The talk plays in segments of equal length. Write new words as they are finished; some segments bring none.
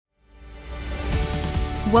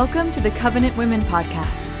Welcome to the Covenant Women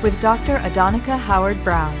Podcast with Dr. Adonica Howard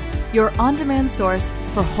Brown, your on-demand source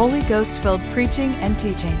for Holy Ghost-filled preaching and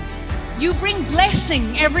teaching. You bring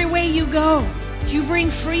blessing everywhere you go. You bring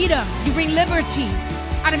freedom. You bring liberty.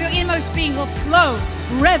 Out of your inmost being will flow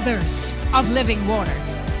rivers of living water.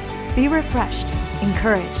 Be refreshed,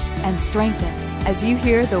 encouraged, and strengthened as you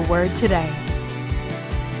hear the word today.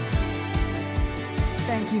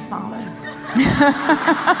 Thank you, Father.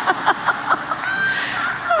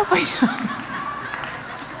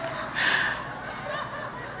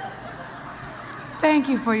 Thank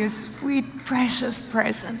you for your sweet, precious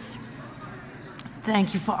presence.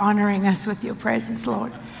 Thank you for honoring us with your presence,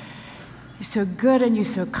 Lord. You're so good and you're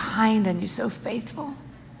so kind and you're so faithful.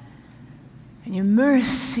 And your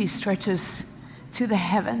mercy stretches to the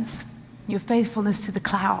heavens, your faithfulness to the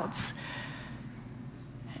clouds.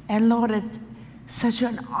 And Lord, it's such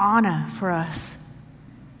an honor for us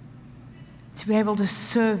to be able to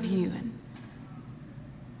serve you. And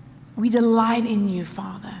we delight in you,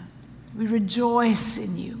 Father. We rejoice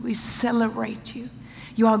in you. We celebrate you.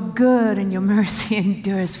 You are good and your mercy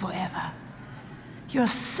endures forever. You are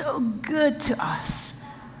so good to us.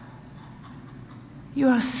 You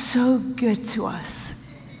are so good to us.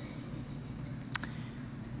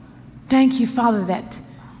 Thank you, Father, that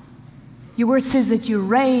your word says that you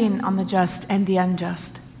reign on the just and the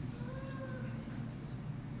unjust.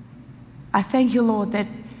 I thank you, Lord, that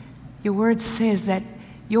your word says that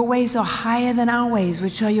your ways are higher than our ways,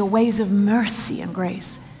 which are your ways of mercy and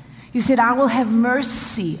grace. You said, I will have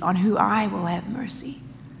mercy on who I will have mercy.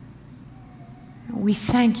 We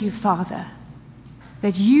thank you, Father,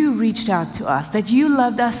 that you reached out to us, that you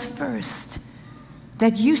loved us first,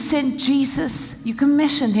 that you sent Jesus, you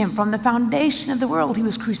commissioned him from the foundation of the world. He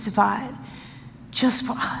was crucified just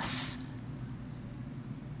for us.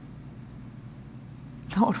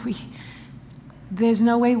 Lord, there's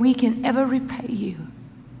no way we can ever repay you.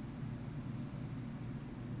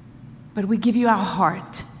 But we give you our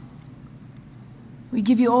heart. We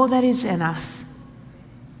give you all that is in us.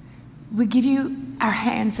 We give you our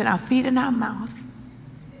hands and our feet and our mouth.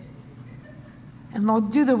 And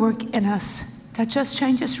Lord, do the work in us. Touch us,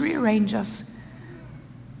 change us, rearrange us.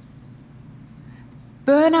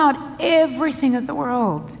 Burn out everything of the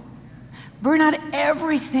world. Burn out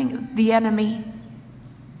everything of the enemy.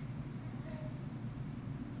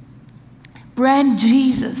 Brand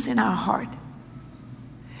Jesus in our heart.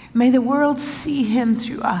 May the world see him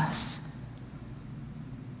through us.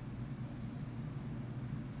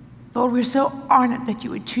 Lord, we're so honored that you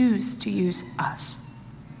would choose to use us.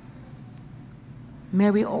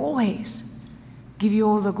 May we always give you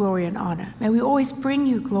all the glory and honor. May we always bring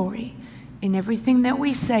you glory in everything that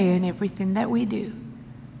we say and everything that we do.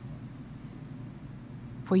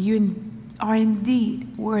 For you are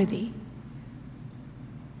indeed worthy.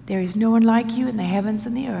 There is no one like you in the heavens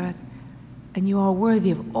and the earth, and you are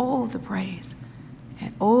worthy of all the praise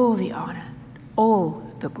and all the honor, all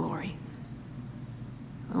the glory.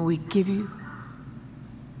 And we give you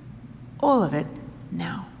all of it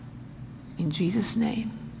now. In Jesus'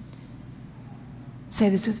 name. Say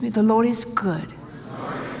this with me. The Lord is good,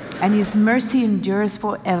 and his mercy endures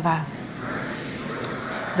forever.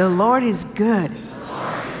 The Lord is good,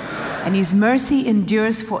 and his mercy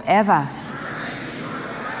endures forever.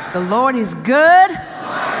 The Lord is good,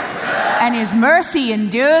 and his mercy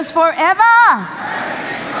endures forever.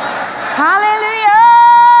 Hallelujah.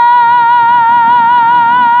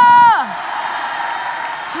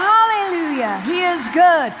 Hallelujah. He is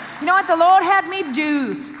good. You know what the Lord had me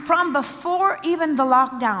do from before even the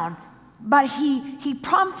lockdown? But he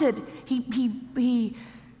prompted me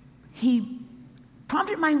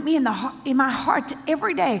in my heart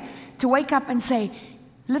every day to wake up and say,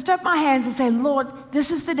 lift up my hands and say, Lord,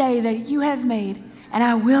 this is the day that you have made, and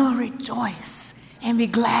I will rejoice and be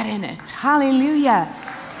glad in it. Hallelujah.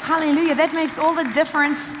 Hallelujah. That makes all the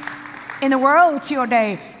difference in the world to your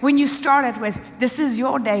day when you start it with, this is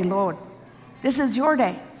your day, Lord. This is your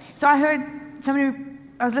day. So I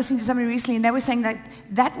was listening to somebody recently, and they were saying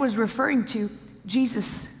that was referring to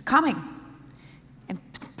Jesus coming and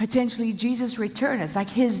potentially Jesus' return. It's like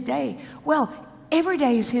his day. Well, every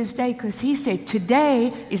day is his day because he said,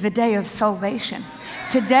 today is the day of salvation.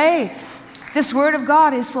 Today, this word of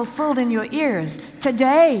God is fulfilled in your ears.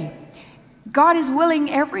 Today, God is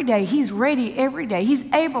willing every day. He's ready every day. He's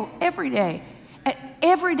able every day. And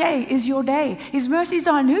every day is your day. His mercies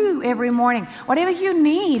are new every morning. Whatever you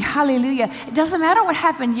need, hallelujah. It doesn't matter what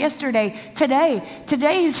happened yesterday. Today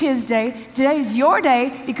is his day. Today is your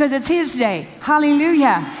day because it's his day.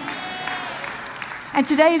 Hallelujah. And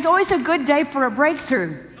today is always a good day for a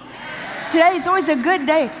breakthrough. Today is always a good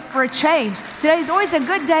day for a change. Today is always a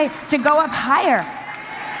good day to go up higher.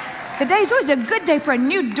 Today is always a good day for a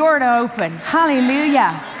new door to open.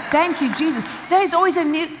 Hallelujah. Thank you, Jesus. Today is always a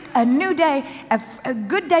new day, a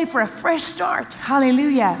good day for a fresh start.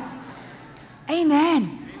 Hallelujah.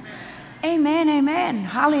 Amen. Amen, amen.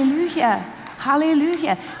 Hallelujah.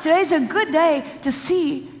 Hallelujah. Today's a good day to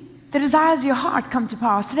see the desires of your heart come to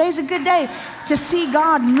pass. Today's a good day to see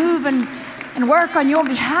God move and work on your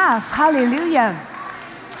behalf. Hallelujah.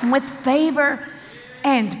 With favor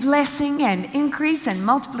and blessing and increase and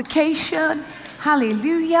multiplication.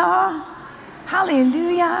 Hallelujah.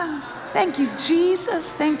 Hallelujah. Thank you,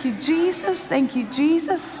 Jesus. Thank you, Jesus. Thank you,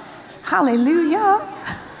 Jesus. Hallelujah.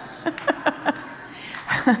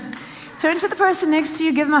 Turn to the person next to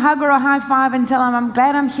you, give them a hug or a high five, and tell them, I'm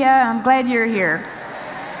glad I'm here. I'm glad you're here.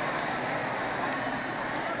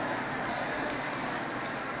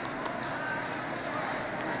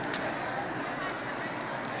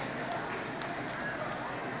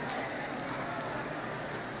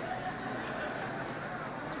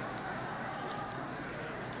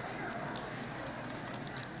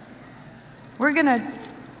 We're going to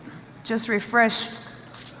just refresh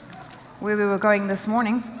where we were going this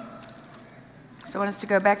morning. So I want us to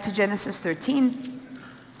go back to Genesis 13.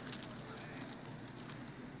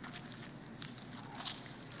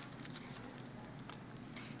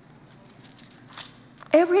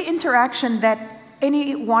 Every interaction that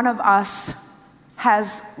any one of us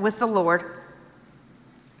has with the Lord,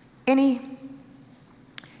 any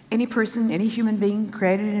person, any human being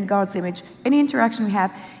created in God's image, any interaction we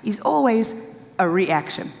have is always a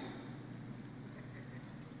reaction.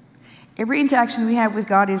 Every interaction we have with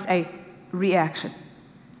God is a reaction.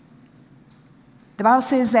 The Bible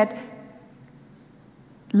says that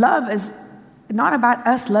love is not about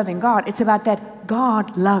us loving God, it's about that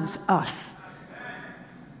God loves us.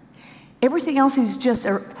 Everything else is just,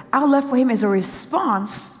 our love for Him is a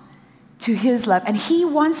response to His love. And He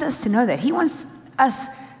wants us to know that. He wants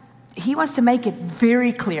to make it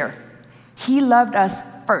very clear. He loved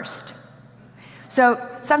us first. So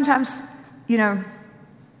sometimes, we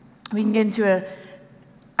can get into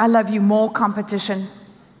I love you more competition.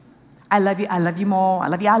 I love you more. I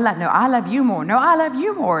love you more. No, I love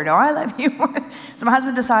you more. No, I love you more. So my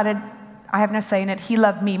husband decided, I have no say in it. He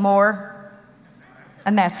loved me more.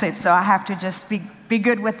 And that's it. So I have to just be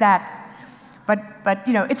good with that. But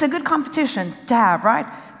it's a good competition to have, right?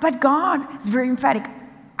 But God is very emphatic.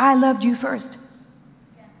 I loved you first.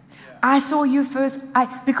 I saw you first.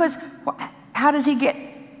 Because how does he get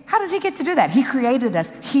to do that? He created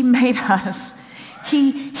us. He made us.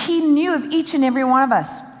 He knew of each and every one of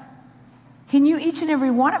us. He knew each and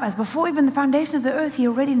every one of us. Before even the foundation of the earth, He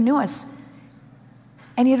already knew us.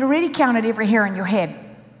 And He had already counted every hair on your head.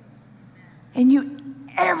 And knew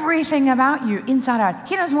everything about you inside out.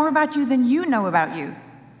 He knows more about you than you know about you.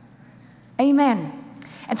 Amen.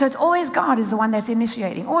 And so it's always God is the one that's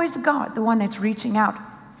initiating. Always God, the one that's reaching out.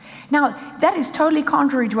 Now, that is totally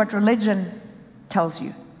contrary to what religion tells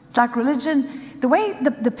you. It's like religion, the way,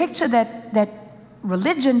 the picture that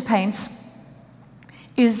religion paints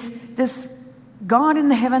is this God in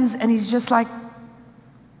the heavens, and He's just like,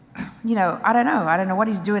 I don't know what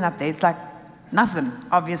He's doing up there. It's like nothing,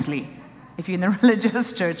 obviously. If you're in the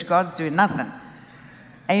religious church, God's doing nothing.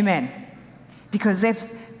 Amen. Because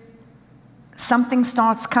if something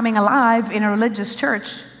starts coming alive in a religious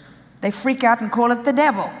church, they freak out and call it the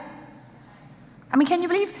devil. I mean, can you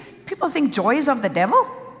believe people think joy is of the devil?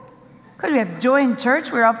 Because we have joy in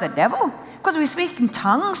church, we're of the devil. Because we speak in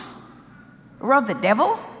tongues, we're of the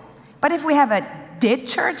devil. But if we have a dead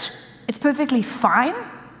church, it's perfectly fine.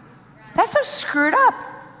 That's so screwed up.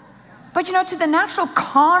 But to the natural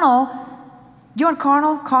carnal, do you want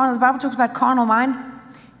carnal? Carnal, the Bible talks about carnal mind.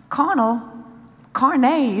 Carne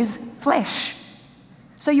is flesh.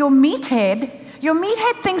 So your meathead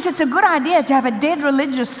thinks it's a good idea to have a dead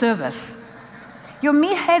religious service. Your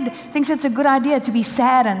meathead thinks it's a good idea to be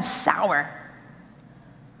sad and sour.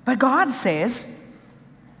 But God says,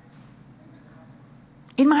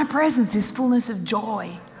 in my presence is fullness of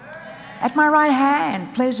joy. At my right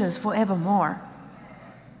hand, pleasures forevermore.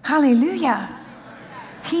 Hallelujah.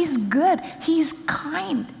 He's good. He's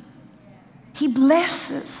kind. He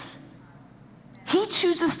blesses. He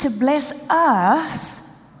chooses to bless us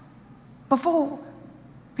before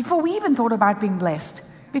we even thought about being blessed,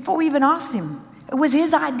 before we even asked Him. It was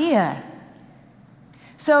His idea.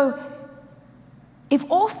 So, if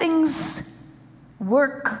all things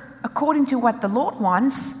work according to what the Lord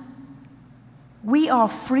wants, we are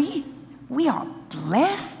free, we are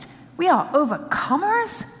blessed, we are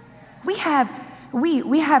overcomers, we have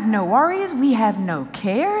no worries, we have no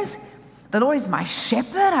cares, The Lord is my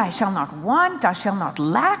shepherd. I shall not want. I shall not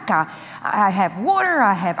lack. I have water.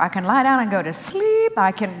 I can lie down and go to sleep.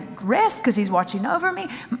 I can rest because He's watching over me.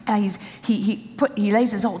 He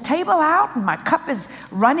lays His whole table out, and my cup is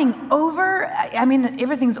running over. I mean,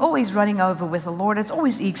 everything's always running over with the Lord. It's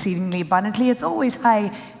always exceedingly abundantly. It's always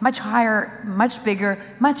high, much higher, much bigger,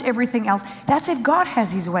 much everything else. That's if God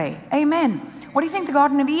has His way. Amen. What do you think the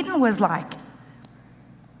Garden of Eden was like?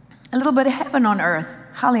 A little bit of heaven on earth.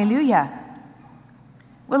 Hallelujah.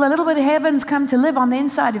 Well, a little bit of heaven's come to live on the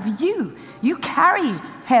inside of you. You carry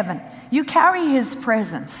heaven. You carry His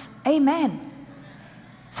presence. Amen.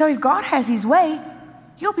 So if God has His way,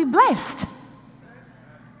 you'll be blessed.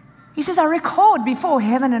 He says, I record before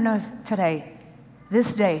heaven and earth today,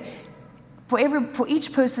 this day. For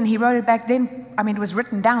each person, He wrote it back then. I mean, it was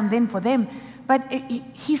written down then for them. But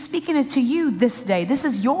He's speaking it to you this day. This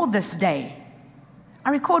is your this day. I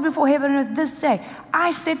record before heaven and earth this day. I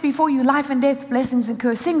set before you life and death, blessings and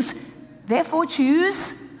cursings. Therefore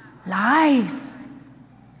choose life.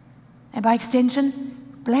 And by extension,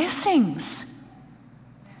 blessings.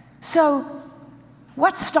 So,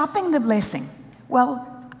 what's stopping the blessing?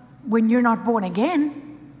 Well, when you're not born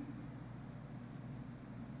again,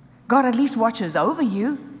 God at least watches over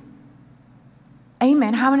you.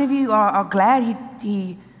 Amen. How many of you are glad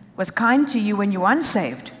He was kind to you when you were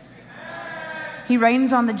unsaved? He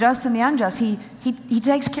reigns on the just and the unjust. He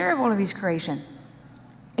takes care of all of His creation.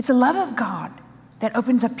 It's the love of God that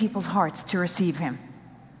opens up people's hearts to receive Him.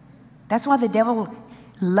 That's why the devil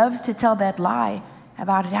loves to tell that lie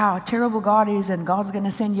about how terrible God is and God's going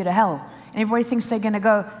to send you to hell. And everybody thinks they're going to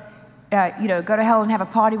go to hell and have a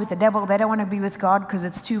party with the devil. They don't want to be with God because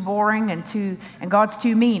it's too boring and God's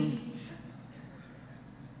too mean.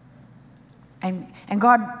 And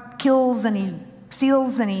God kills and He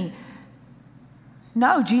steals and He...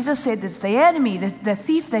 No, Jesus said it's the enemy, the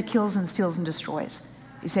thief that kills and steals and destroys.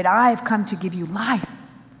 He said, I have come to give you life,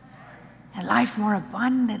 and life more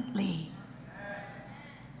abundantly.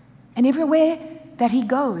 And everywhere that He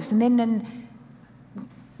goes, and then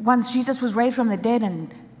once Jesus was raised from the dead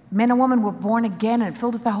and men and women were born again and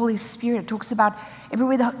filled with the Holy Spirit, it talks about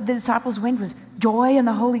everywhere the disciples went was joy in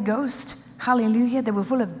the Holy Ghost. Hallelujah. They were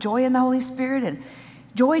full of joy in the Holy Spirit, and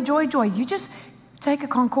joy, joy, joy. You just take a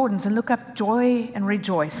concordance and look up joy and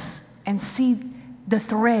rejoice and see the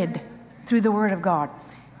thread through the Word of God.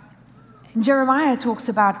 And Jeremiah talks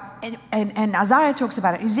about, and Isaiah talks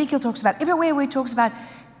about it, Ezekiel talks about it, everywhere where he talks about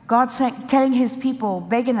God telling His people,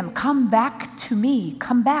 begging them, come back to me,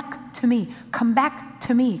 come back to me, come back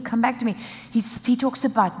to me, come back to me. He talks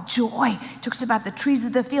about joy. He talks about the trees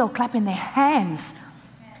of the field clapping their hands.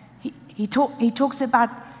 He talks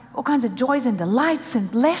about all kinds of joys and delights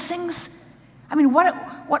and blessings. I mean,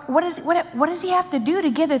 what does He have to do to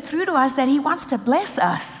get it through to us that He wants to bless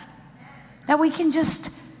us? That we can just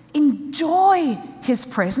enjoy His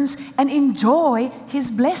presence and enjoy His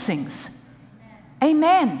blessings.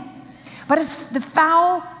 Amen. But it's the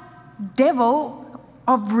foul devil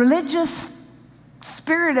of religious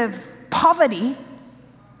spirit of poverty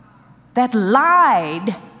that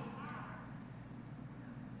lied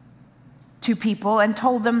to people and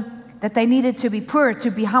told them that they needed to be poor, to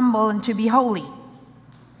be humble, and to be holy.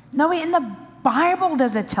 No, in the Bible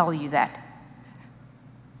does it tell you that.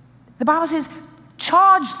 The Bible says,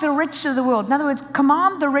 charge the rich of the world. In other words,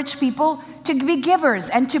 command the rich people to be givers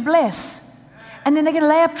and to bless. And then they're going to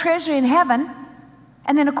lay up treasure in heaven.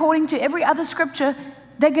 And then according to every other scripture,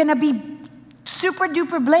 they're going to be super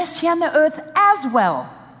duper blessed here on the earth as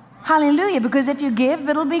well. Hallelujah. Because if you give,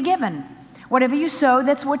 it'll be given. Whatever you sow,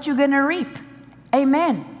 that's what you're going to reap.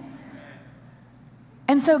 Amen.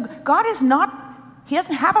 And so God is not, He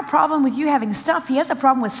doesn't have a problem with you having stuff. He has a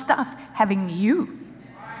problem with stuff having you.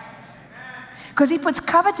 Because He puts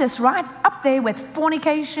covetous right up there with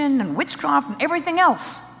fornication and witchcraft and everything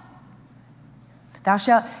else. Thou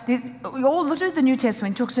shalt, all through the New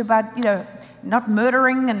Testament talks about, not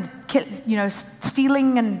murdering and,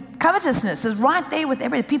 stealing and covetousness is right there with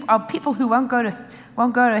every people who won't go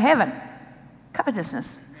to heaven.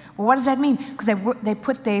 Covetousness. Well, what does that mean? Because they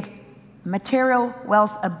put their material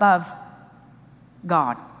wealth above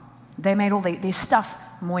God. They made all their stuff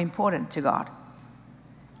more important to God.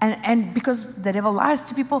 And because the devil lies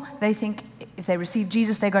to people, they think if they receive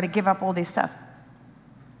Jesus, they've got to give up all their stuff.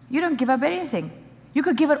 You don't give up anything. You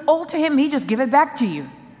could give it all to Him. He just give it back to you.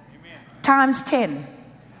 Amen. Times 10.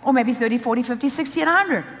 Or maybe 30, 40, 50, 60, and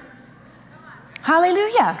 100.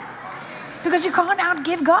 Hallelujah. Because you can't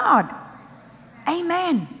outgive God.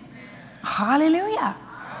 Amen. Hallelujah.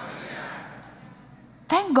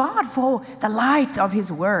 Thank God for the light of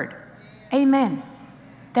His Word. Amen.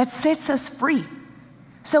 That sets us free.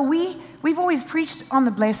 So we we've always preached on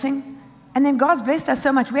the blessing, and then God's blessed us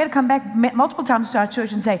so much. We had to come back multiple times to our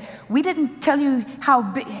church and say, we didn't tell you how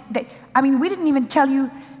big, we didn't even tell you.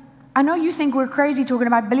 I know you think we're crazy talking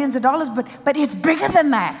about billions of dollars, but it's bigger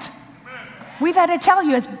than that. We've had to tell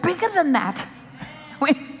you it's bigger than that.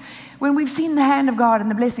 When we've seen the hand of God and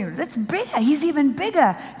the blessing, it's bigger. He's even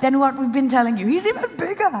bigger than what we've been telling you. He's even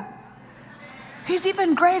bigger. He's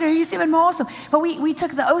even greater. He's even more awesome. But we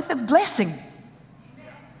took the oath of blessing.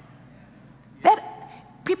 That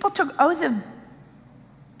people took oath of,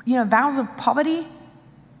 vows of poverty.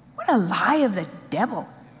 What a lie of the devil.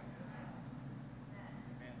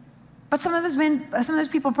 But some of those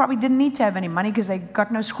people probably didn't need to have any money because they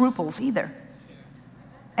got no scruples either.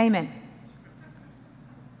 Amen.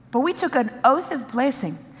 But we took an oath of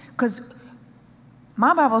blessing because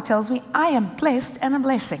my Bible tells me I am blessed and a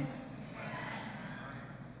blessing.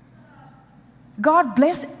 God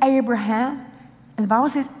blessed Abraham, and the Bible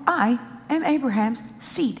says, I am Abraham's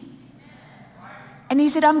seed. And he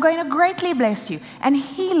said, I'm going to greatly bless you. And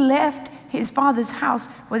he left his father's house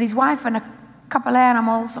with his wife and a couple of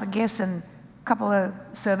animals, I guess, and a couple of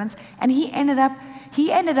servants. And he ended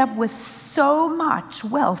up with so much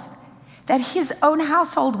wealth that his own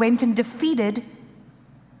household went and defeated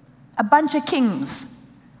a bunch of kings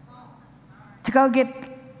to go get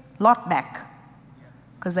Lot back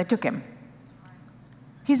because they took him.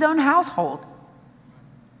 His own household.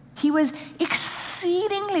 He was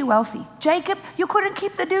exceedingly wealthy. Jacob, you couldn't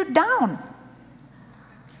keep the dude down.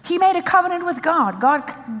 He made a covenant with God.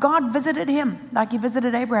 God visited him like he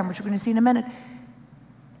visited Abraham, which we're going to see in a minute.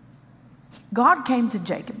 God came to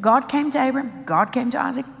Jacob. God came to Abraham. God came to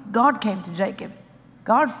Isaac. God came to Jacob.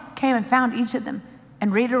 God came and found each of them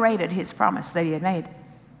and reiterated his promise that he had made.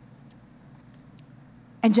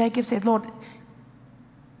 And Jacob said, Lord,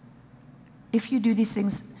 if you do these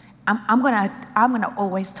things, I'm going to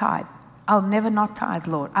always tithe. I'll never not tithe,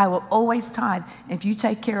 Lord. I will always tithe. If you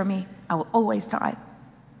take care of me, I will always tithe.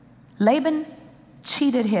 Laban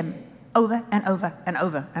cheated him over and over and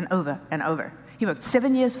over and over and over. He worked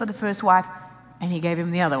 7 years for the first wife, and he gave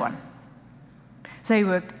him the other one. So he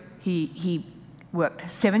worked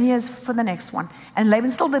 7 years for the next one, and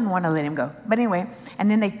Laban still didn't want to let him go. But anyway,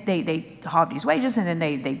 and then they halved his wages, and then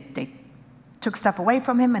they took stuff away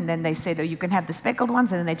from him, and then they said, oh, you can have the speckled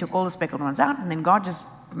ones, and then they took all the speckled ones out, and then God just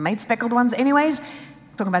made speckled ones anyways. I'm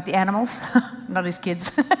talking about the animals, not his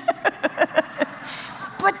kids.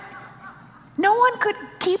 But no one could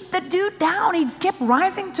keep the dude down. He kept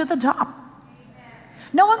rising to the top.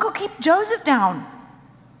 No one could keep Joseph down.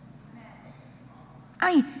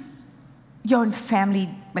 Your own family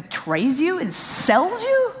betrays you and sells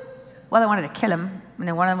you? Well, they wanted to kill him. And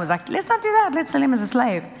then one of them was like, let's not do that. Let's sell him as a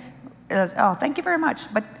slave. It was, oh, thank you very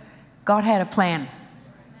much. But God had a plan.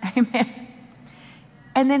 Amen.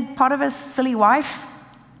 And then Potiphar's silly wife.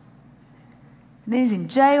 And then he's in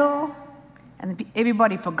jail. And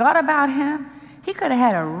everybody forgot about him. He could have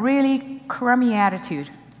had a really crummy attitude.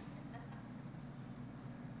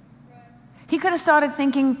 He could have started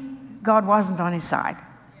thinking God wasn't on his side.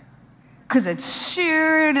 Because it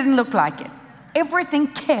sure didn't look like it. Everything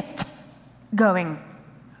kept going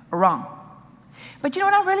wrong. But you know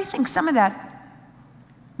what? I really think some of that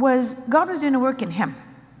was God was doing a work in him.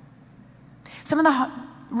 Some of the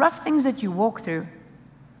rough things that you walk through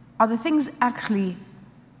are the things actually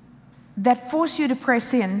that force you to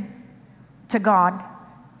press in to God.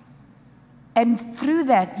 And through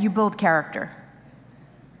that, you build character.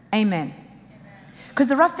 Amen. Because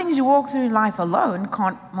the rough things you walk through in life alone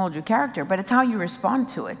can't mold your character, but it's how you respond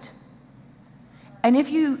to it. And if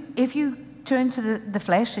you turn to the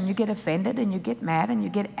flesh and you get offended and you get mad and you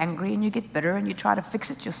get angry and you get bitter and you try to fix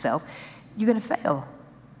it yourself, you're going to fail.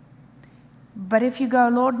 But if you go,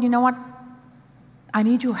 Lord, you know what? I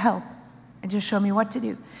need your help, and just show me what to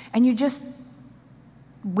do. And you just,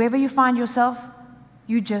 wherever you find yourself,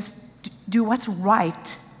 you just do what's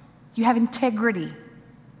right. You have integrity.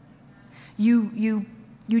 You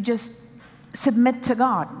just submit to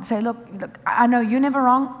God and say, look, I know you're never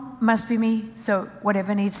wrong, must be me, so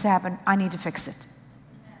whatever needs to happen, I need to fix it.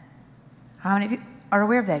 How many of you are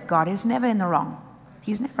aware of that? God is never in the wrong.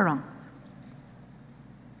 He's never wrong.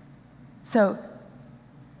 So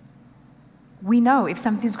we know if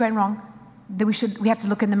something's going wrong, that we have to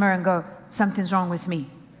look in the mirror and go, something's wrong with me.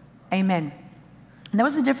 Amen. And that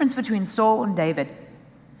was the difference between Saul and David.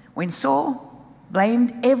 When Saul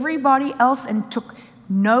blamed everybody else and took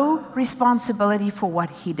no responsibility for what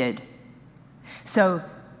he did. So,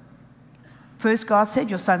 first God said,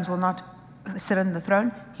 your sons will not sit on the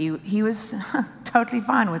throne. He was totally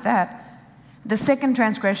fine with that. The second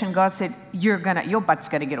transgression, God said, your butt's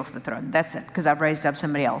going to get off the throne. That's it, because I've raised up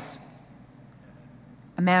somebody else.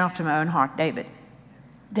 a man after my own heart, David.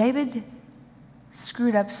 David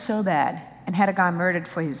screwed up so bad and had a guy murdered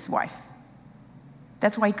for his wife.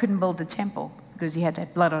 That's why he couldn't build the temple, because he had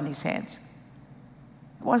that blood on his hands.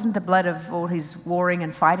 It wasn't the blood of all his warring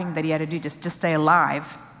and fighting that he had to do just to stay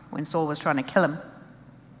alive when Saul was trying to kill him.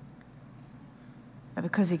 But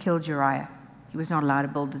because he killed Uriah, he was not allowed to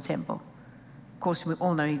build the temple. Of course, we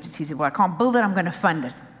all know he said, well, I can't build it, I'm going to fund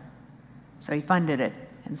it. So he funded it,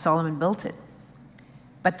 and Solomon built it.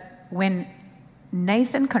 But when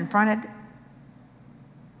Nathan confronted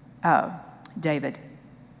David,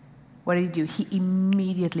 what did he do? He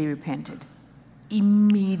immediately repented.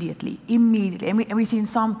 Immediately. And we see in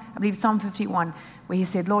Psalm 51, where he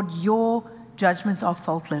said, Lord, your judgments are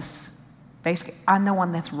faultless. Basically, I'm the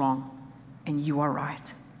one that's wrong, and you are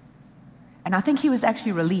right. And I think he was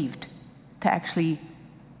actually relieved to actually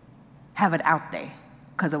have it out there,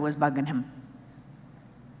 because it was bugging him.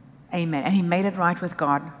 Amen. And he made it right with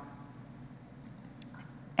God.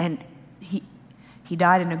 And he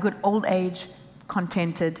died in a good old age,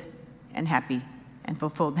 contented and happy and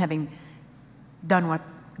fulfilled, having done what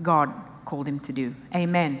God called him to do.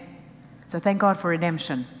 Amen. So thank God for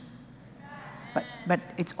redemption. But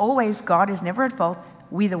it's always, God is never at fault.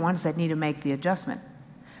 We're the ones that need to make the adjustment.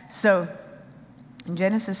 So in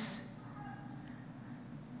Genesis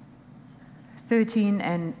 13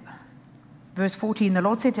 and verse 14, the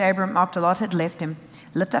Lord said to Abram after Lot had left him,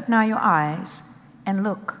 lift up now your eyes and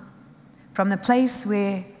look from the place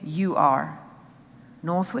where you are,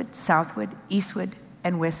 northward, southward, eastward,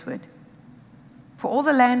 and westward. For all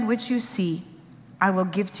the land which you see, I will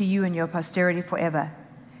give to you and your posterity forever.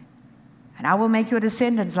 And I will make your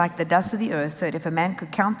descendants like the dust of the earth, so that if a man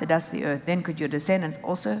could count the dust of the earth, then could your descendants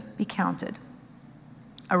also be counted.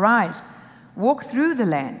 Arise, walk through the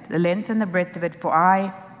land, the length and the breadth of it, for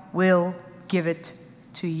I will give it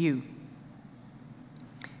to you.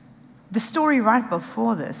 The story right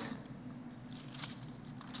before this,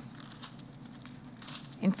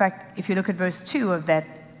 in fact, if you look at verse 2 of that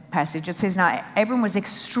passage, it says, now Abram was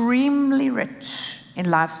extremely rich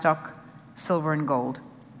in livestock, silver and gold.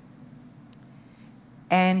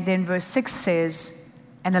 And then verse 6 says,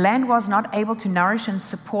 and the land was not able to nourish and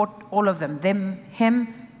support all of them,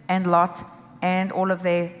 him and Lot, and all of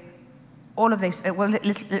their, well,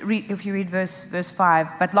 let's read, if you read verse 5,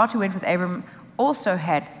 but Lot who went with Abram also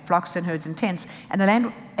had flocks and herds and tents,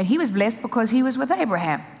 and he was blessed because he was with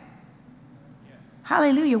Abraham. Yeah.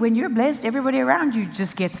 Hallelujah. When you're blessed, everybody around you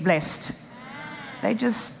just gets blessed. They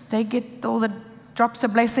get all the drops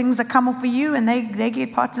of blessings that come off of you, and they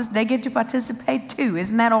get to participate too.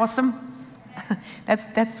 Isn't that awesome?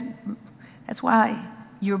 That's why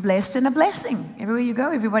you're blessed and a blessing. Everywhere you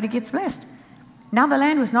go, everybody gets blessed. Now the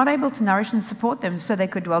land was not able to nourish and support them, so they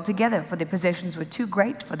could dwell together, for their possessions were too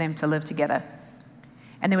great for them to live together.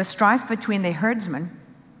 And there was strife between their herdsmen.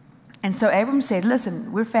 And so Abram said,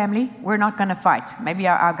 listen, we're family, we're not going to fight. Maybe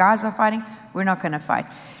our guys are fighting, we're not going to fight.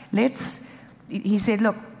 He said,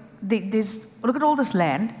 look at all this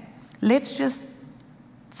land. Let's just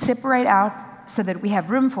separate out so that we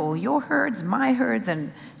have room for all your herds, my herds,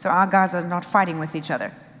 and so our guys are not fighting with each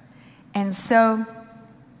other. And so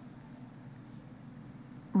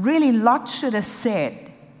really, Lot should have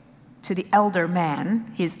said to the elder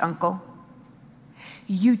man, his uncle,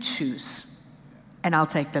 you choose, and I'll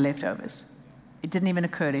take the leftovers. It didn't even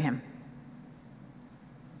occur to him.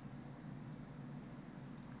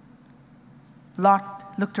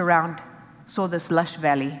 Lot looked around, saw this lush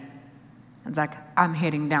valley, and was like, I'm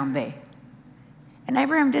heading down there. And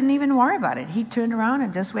Abraham didn't even worry about it. He turned around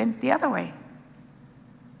and just went the other way.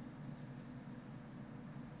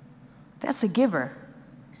 That's a giver.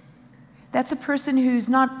 That's a person who's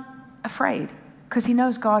not afraid because he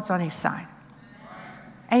knows God's on his side.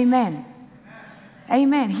 Amen.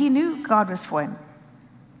 Amen. He knew God was for him.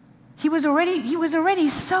 He was already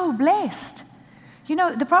so blessed. You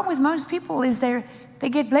know, the problem with most people is they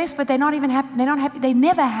get blessed, but they're not even happy. They're not happy. They're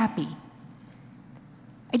never happy.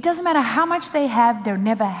 It doesn't matter how much they have, they're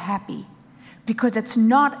never happy because it's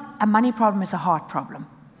not a money problem, it's a heart problem.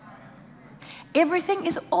 Everything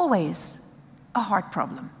is always a heart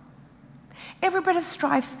problem. Every bit of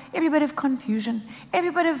strife, every bit of confusion,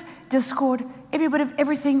 every bit of discord, every bit of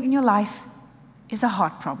everything in your life is a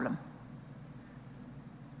heart problem.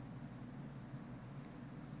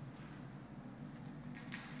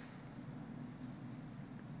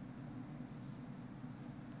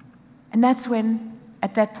 And that's when,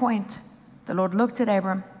 at that point, the Lord looked at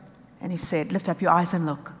Abram and he said, lift up your eyes and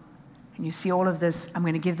look. And you see all of this, I'm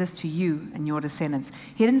going to give this to you and your descendants.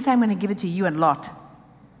 He didn't say I'm going to give it to you and Lot.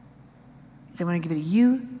 He said I'm going to give it to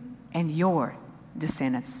you and your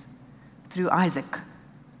descendants through Isaac,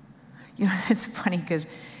 You know, it's funny because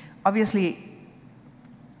obviously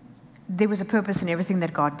there was a purpose in everything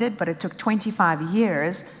that God did, but it took 25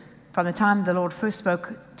 years from the time the Lord first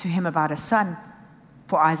spoke to him about a son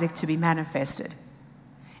for Isaac to be manifested.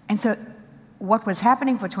 And so what was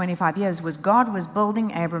happening for 25 years was God was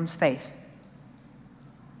building Abram's faith.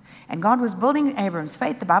 And God was building Abram's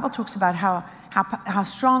faith. The Bible talks about how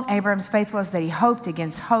strong Abram's faith was, that he hoped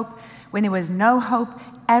against hope. When there was no hope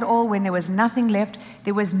at all, when there was nothing left,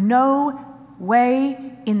 there was no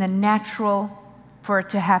way in the natural for it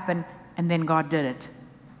to happen, and then God did it.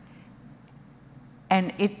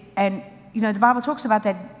 And you know, the Bible talks about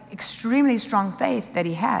that extremely strong faith that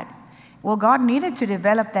he had. Well, God needed to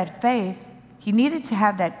develop that faith. He needed to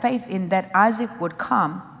have that faith in that Isaac would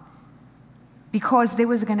come, because there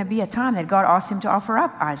was going to be a time that God asked him to offer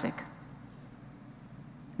up Isaac.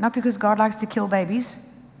 Not because God likes to kill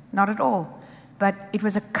babies, not at all. But it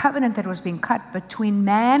was a covenant that was being cut between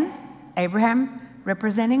man, Abraham,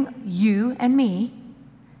 representing you and me,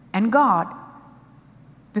 and God.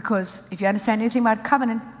 Because if you understand anything about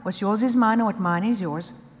covenant, what's yours is mine, and what mine is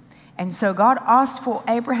yours. And so God asked for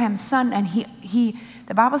Abraham's son, and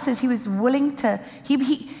the Bible says he was willing to,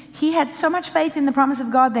 he had so much faith in the promise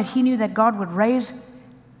of God that he knew that God would raise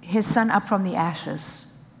his son up from the ashes.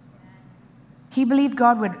 He believed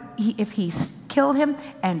God would, if he killed him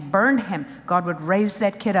and burned him, God would raise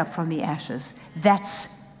that kid up from the ashes. That's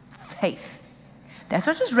faith. That's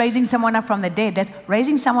not just raising someone up from the dead. That's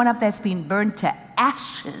raising someone up that's been burned to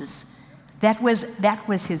ashes. That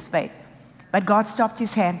was his faith. But God stopped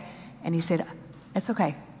his hand and he said, "It's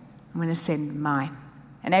okay. I'm going to send mine."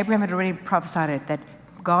 And Abraham had already prophesied it, that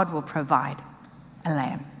God will provide a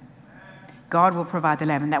lamb. God will provide the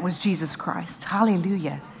lamb, and that was Jesus Christ.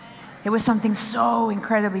 Hallelujah. There was something so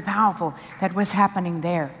incredibly powerful that was happening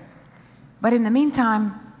there. But in the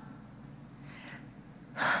meantime,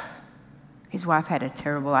 his wife had a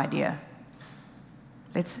terrible idea.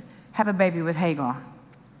 Let's have a baby with Hagar.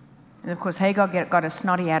 And of course, Hagar got a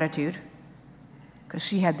snotty attitude because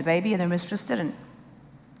she had the baby and the mistress didn't.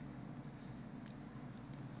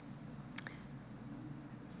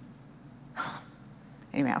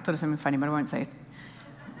 Anyway, I thought of something funny, but I won't say it.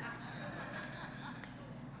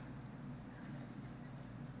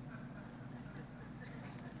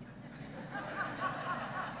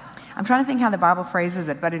 I'm trying to think how the Bible phrases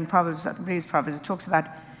it, but in Proverbs, I believe it's Proverbs, it talks about,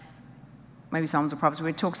 maybe Psalms or Proverbs, where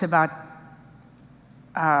it talks about,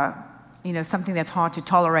 something that's hard to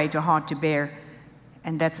tolerate or hard to bear,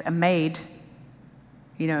 and that's a maid,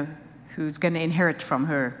 who's going to inherit from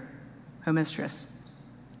her mistress.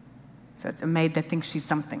 So it's a maid that thinks she's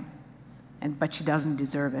something, but she doesn't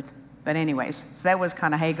deserve it. But anyways, so that was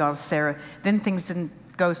kind of Hagar's Sarah. Then things didn't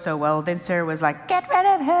go so well. Then Sarah was like, get rid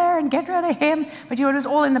of her and get rid of him. But it was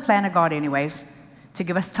all in the plan of God anyways, to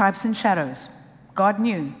give us types and shadows. God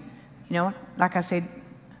knew. You know what? Like I said,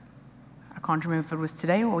 I can't remember if it was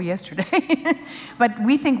today or yesterday. But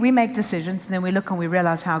we think we make decisions, and then we look and we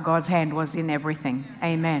realize how God's hand was in everything.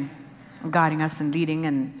 Amen. Guiding us and leading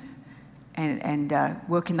and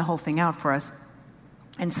working the whole thing out for us.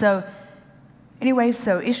 And so, anyways,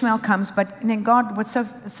 so Ishmael comes, and then God was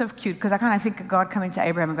so cute, because I kind of think of God coming to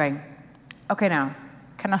Abraham and going, okay, now,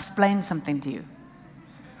 can I explain something to you?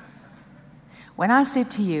 When I said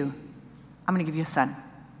to you, I'm going to give you a son,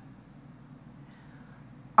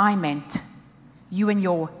 I meant you and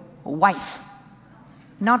your wife,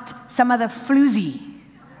 not some other floozy.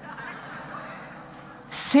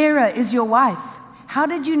 Sarah is your wife. How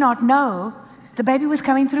did you not know the baby was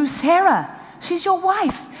coming through Sarah? She's your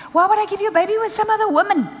wife. Why would I give you a baby with some other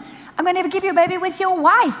woman? I'm going to give you a baby with your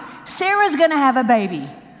wife. Sarah's going to have a baby.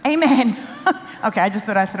 Amen. Okay, I just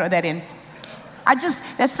thought I'd throw that in.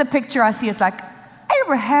 That's the picture I see. It's like,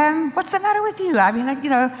 Abraham, what's the matter with you? I mean,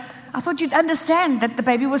 I thought you'd understand that the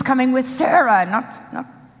baby was coming with Sarah, not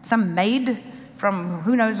some maid from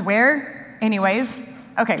who knows where. Anyways,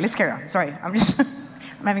 okay, let's carry on. Sorry, I'm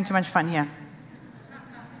having too much fun here.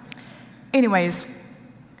 Anyways,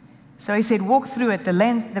 so he said, walk through it, the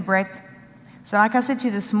length, the breadth. So like I said to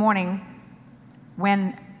you this morning,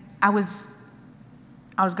 when I was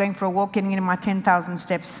going for a walk, getting into my 10,000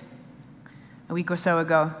 steps a week or so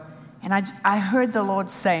ago, and I heard the Lord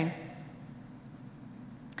say,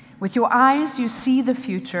 with your eyes you see the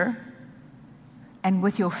future, and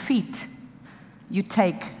with your feet you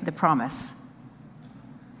take the promise.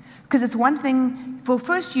 Because it's one thing, well,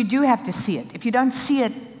 first you do have to see it. If you don't see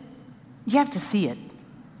it, you have to see it.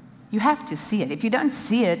 You have to see it. If you don't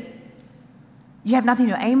see it, you have nothing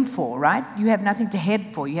to aim for, right? You have nothing to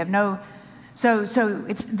head for. You have no. So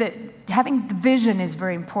it's having the vision is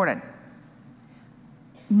very important.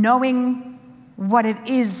 Knowing what it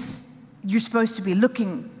is you're supposed to be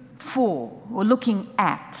looking for or looking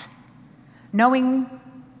at, knowing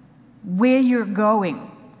where you're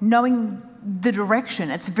going, knowing the direction.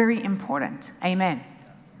 It's very important. Amen.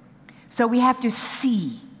 So we have to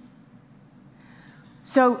see.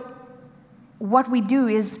 So what we do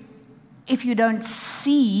is, if you don't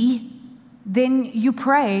see, then you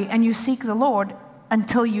pray and you seek the Lord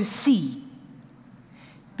until you see.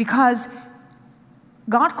 Because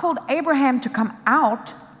God called Abraham to come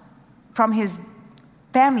out from his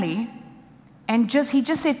family, and he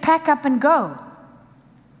just said, pack up and go.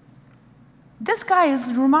 This guy is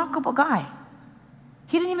a remarkable guy.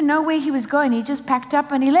 He didn't even know where he was going. He just packed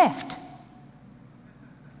up and he left.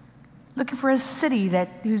 Looking for a city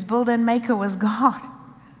whose builder and maker was God,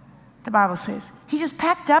 the Bible says. He just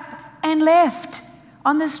packed up and left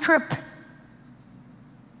on this trip.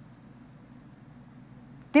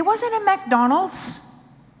 There wasn't a McDonald's.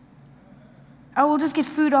 Oh, we'll just get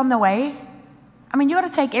food on the way. I mean, you got to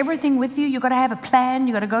take everything with you. You got to have a plan.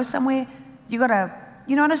 You got to go somewhere. You got to,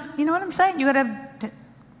 you know what I'm saying? You got to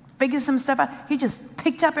figure some stuff out. He just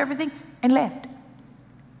picked up everything and left.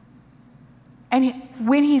 And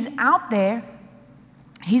when he's out there,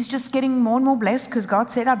 he's just getting more and more blessed because God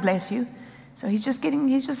said, "I bless you." So he's just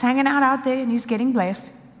hanging out there, and he's getting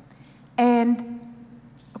blessed. And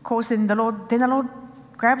of course, then the Lord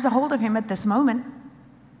grabs a hold of him at this moment.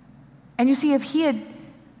 And you see, if he had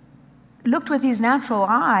looked with his natural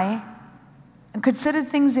eye and considered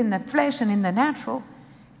things in the flesh and in the natural,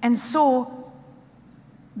 and saw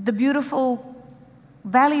the beautiful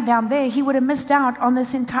valley down there, he would have missed out on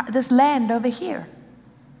this land over here.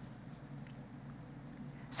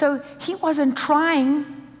 So he wasn't trying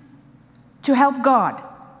to help God.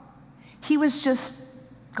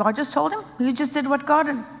 God just told him. He just did what God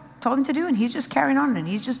had told him to do, and he's just carrying on, and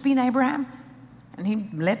he's just being Abraham. And he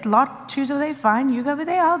let Lot choose over there. Fine, you go over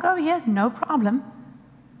there, I'll go here, no problem.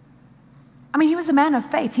 I mean, he was a man of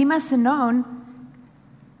faith. He must have known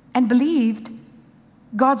and believed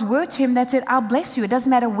God's word to him that said, "I'll bless you. It doesn't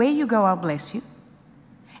matter where you go, I'll bless you.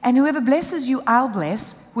 And whoever blesses you, I'll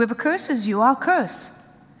bless. Whoever curses you, I'll curse."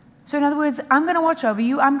 So in other words, I'm going to watch over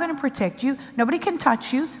you. I'm going to protect you. Nobody can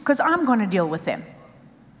touch you because I'm going to deal with them.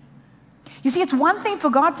 You see, it's one thing for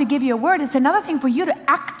God to give you a word. It's another thing for you to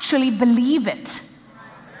actually believe it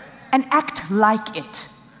and act like it.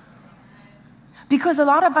 Because a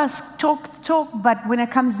lot of us talk, but when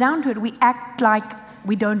it comes down to it, we act like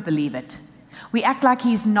we don't believe it. We act like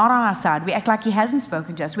he's not on our side. We act like he hasn't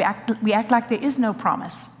spoken to us. We act like there is no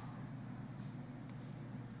promise.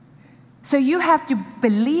 So you have to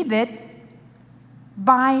believe it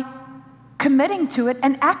by committing to it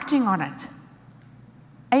and acting on it.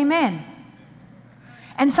 Amen.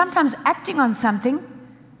 And sometimes acting on something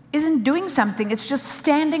isn't doing something, it's just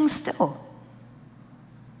standing still.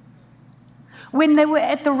 When they were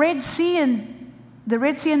at the Red Sea and the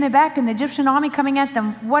Red Sea in their back and the Egyptian army coming at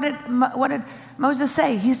them, what did Moses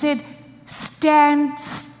say? He said, "Stand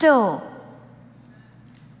still."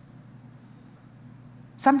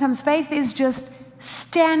 Sometimes faith is just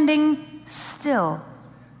standing still.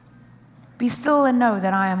 Be still and know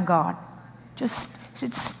that I am God. Just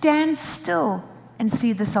stand still and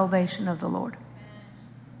see the salvation of the Lord.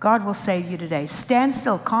 God will save you today. Stand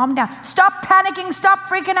still, calm down. Stop panicking, stop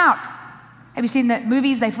freaking out. Have you seen the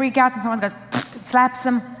movies? They freak out and someone goes, slaps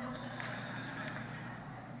them.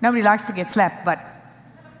 Nobody likes to get slapped, but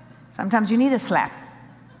sometimes you need a slap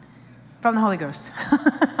from the Holy Ghost.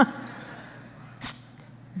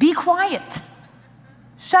 Be quiet.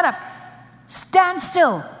 Shut up. Stand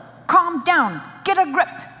still. Calm down. Get a grip.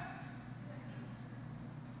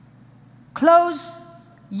 Close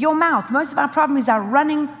your mouth. Most of our problem is our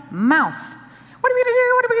running mouth. What are we going to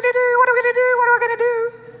do? What are we going to do? What are we going to do? What are we going to do?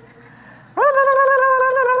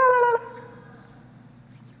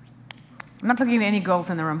 I'm not looking at any girls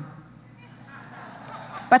in the room.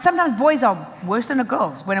 But sometimes boys are worse than the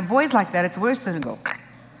girls. When a boy's like that, it's worse than a girl.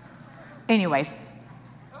 Anyways.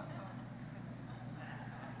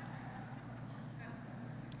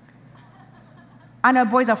 I know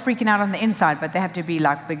boys are freaking out on the inside, but they have to be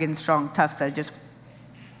like big and strong, tough, so just,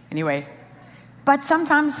 anyway. But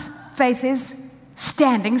sometimes faith is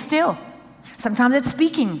standing still. Sometimes it's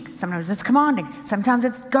speaking, sometimes it's commanding, sometimes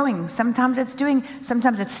it's going, sometimes it's doing,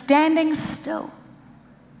 sometimes it's standing still.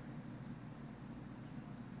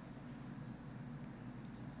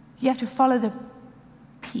 You have to follow the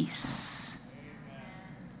peace.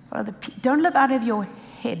 Follow the peace. Don't live out of your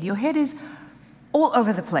head. Your head is all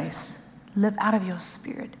over the place. Live out of your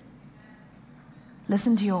spirit.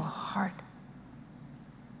 Listen to your heart.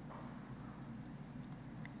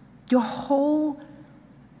 Your whole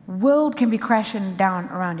world can be crashing down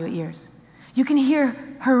around your ears. You can hear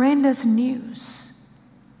horrendous news.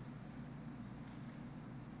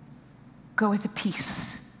 Go with the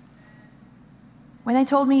peace. When they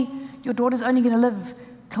told me, your daughter's only going to live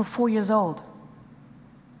till 4 years old,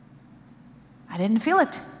 I didn't feel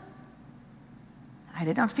it. I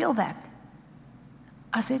did not feel that.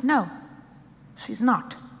 I said, no, she's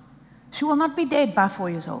not. She will not be dead by 4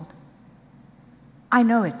 years old. I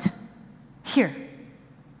know it. Here.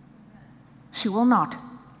 She will not.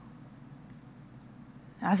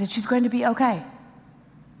 I said, she's going to be okay.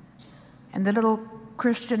 And the little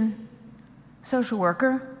Christian social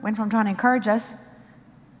worker went from trying to encourage us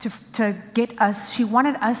to get us, she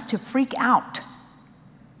wanted us to freak out.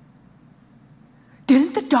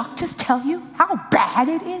 Didn't the doctors tell you how bad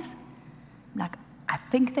it is? I'm like, I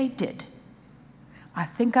think they did. I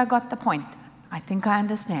think I got the point. I think I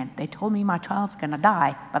understand. They told me my child's going to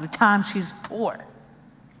die by the time she's 4.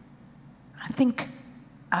 I think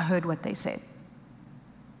I heard what they said.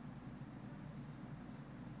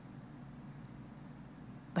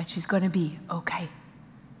 But she's going to be okay.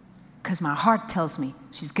 Because my heart tells me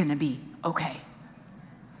she's going to be okay.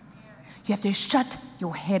 You have to shut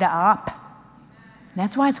your head up. And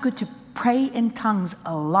that's why it's good to pray in tongues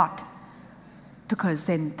a lot. Because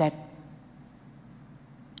then that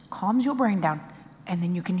calms your brain down. And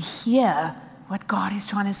then you can hear what God is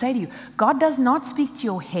trying to say to you. God does not speak to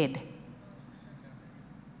your head.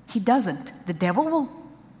 He doesn't. The devil will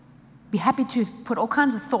be happy to put all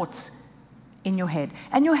kinds of thoughts in your head.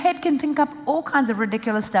 And your head can think up all kinds of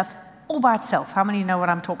ridiculous stuff all by itself. How many know what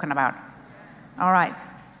I'm talking about? All right.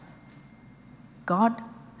 God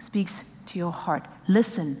speaks to your heart.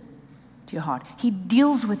 Listen to your heart. He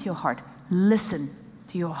deals with your heart. Listen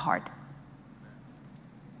to your heart.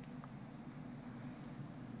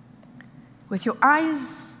 With your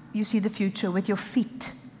eyes, you see the future. With your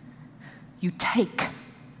feet, you take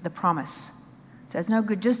the promise. So it's no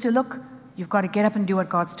good just to look. You've got to get up and do what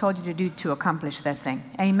God's told you to do to accomplish that thing.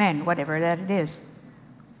 Amen, whatever that it is.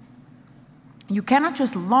 You cannot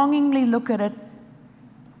just longingly look at it.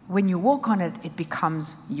 When you walk on it, it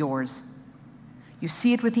becomes yours. You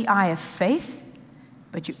see it with the eye of faith,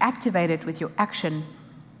 but you activate it with your action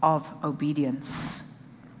of obedience.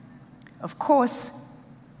 Of course,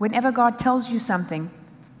 whenever God tells you something,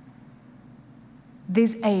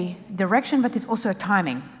 there's a direction, but there's also a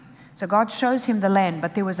timing. So God shows him the land,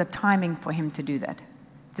 but there was a timing for him to do that.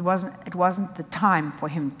 It wasn't the time for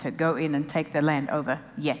him to go in and take the land over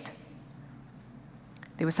yet.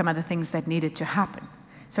 There were some other things that needed to happen.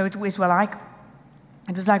 So it was like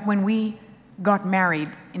when we got married.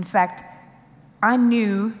 In fact, I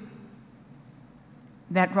knew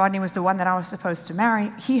that Rodney was the one that I was supposed to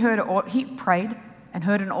marry. He prayed and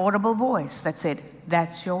heard an audible voice that said,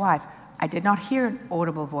 "That's your wife." I did not hear an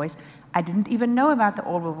audible voice. I didn't even know about the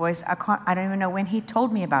audible voice. I don't even know when he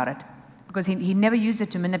told me about it, because he never used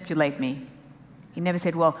it to manipulate me. He never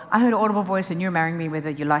said, well, I heard an audible voice and you're marrying me whether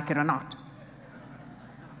you like it or not.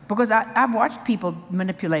 Because I've watched people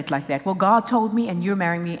manipulate like that. Well, God told me and you're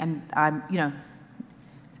marrying me, and I'm,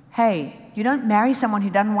 hey, you don't marry someone who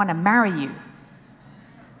doesn't want to marry you.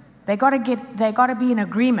 They got to be in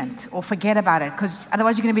agreement or forget about it, because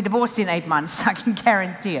otherwise you're going to be divorced in 8 months. I can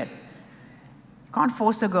guarantee it. You can't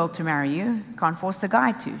force a girl to marry you. You can't force a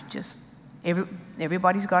guy to. Just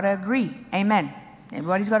everybody's got to agree. Amen.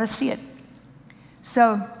 Everybody's got to see it.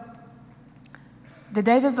 So the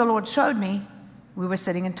day that the Lord showed me, we were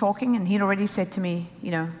sitting and talking, and he'd already said to me,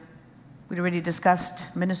 we'd already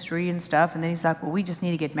discussed ministry and stuff, and then he's like, well, we just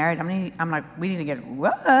need to get married. I'm like, we need to get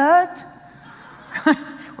what?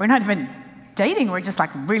 We're not even dating. We're just like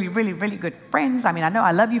really, really, really good friends. I mean, I know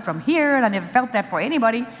I love you from here, and I never felt that for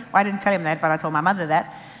anybody. Well, I didn't tell him that, but I told my mother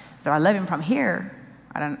that. So I love him from here.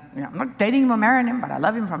 I'm not dating him or marrying him, but I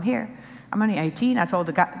love him from here. I'm only 18. I told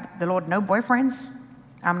the Lord, no boyfriends.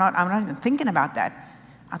 I'm not even thinking about that.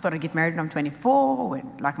 I thought I'd get married when I'm 24,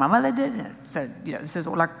 like my mother did. So, this is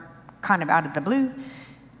all like kind of out of the blue.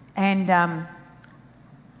 And,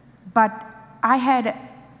 but I had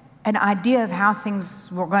an idea of how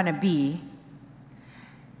things were going to be.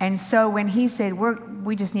 And so when he said,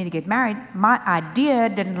 we just need to get married, my idea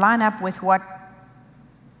didn't line up with what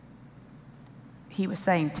he was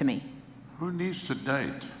saying to me. Who needs to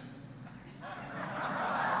date?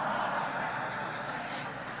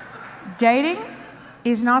 Dating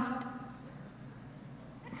is not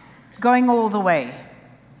going all the way.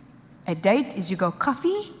 A date is you go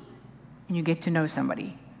coffee and you get to know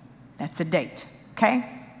somebody. That's a date, okay?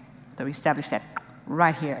 So we establish that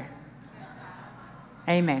right here.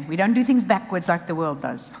 Amen. We don't do things backwards like the world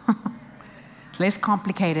does. It's less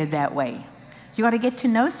complicated that way. You got to get to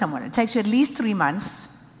know someone. It takes you at least 3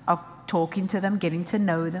 months of talking to them, getting to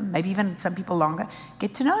know them, maybe even some people longer.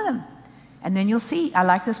 Get to know them. And then you'll see, I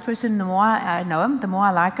like this person, the more I know them, the more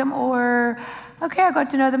I like them, or, okay, I got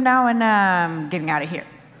to know them now, and I'm getting out of here.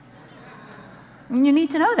 And you need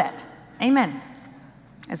to know that. Amen.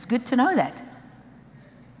 It's good to know that.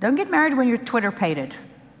 Don't get married when you're Twitter-pated.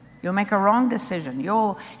 You'll make a wrong decision.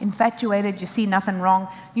 You're infatuated, you see nothing wrong.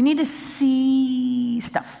 You need to see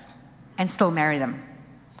stuff and still marry them,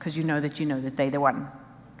 because you know that they're the one.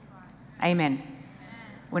 Amen.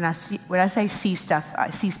 When I say see stuff, I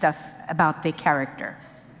see stuff about their character,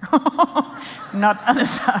 not other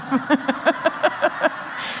stuff.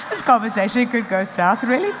 This conversation could go south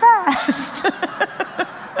really fast.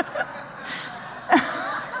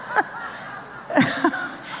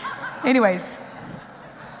 Anyways,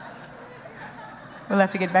 we'll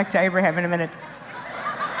have to get back to Abraham in a minute.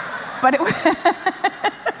 But it was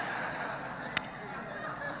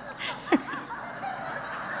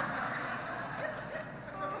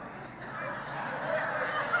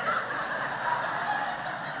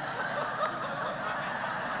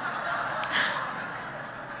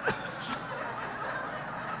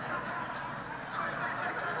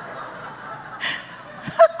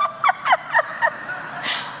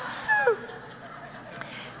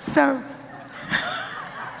So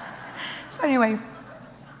anyway,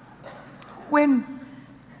 when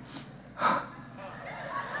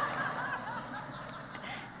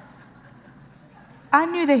I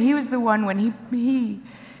knew that he was the one, when he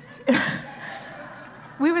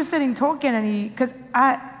we were sitting talking, and because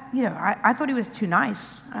I thought he was too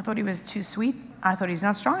nice. I thought he was too sweet. I thought he's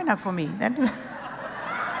not strong enough for me.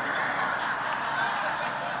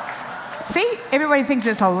 See, everybody thinks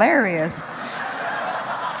it's hilarious.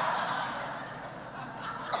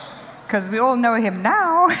 Because we all know him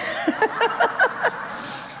now.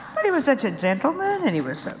 But he was such a gentleman, and he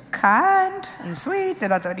was so kind and sweet,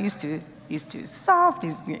 and I thought he's too soft,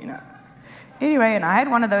 Anyway, and I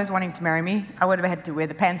had one of those wanting to marry me. I would have had to wear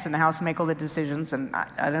the pants in the house and make all the decisions, and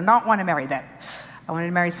I did not want to marry that. I wanted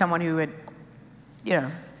to marry someone who would,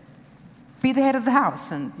 be the head of the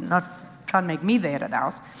house and not try and make me the head of the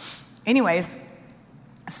house. Anyways,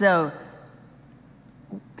 so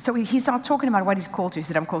he started talking about what he's called to. He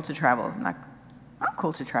said, I'm called to travel. I'm like, I'm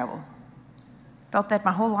called to travel. Felt that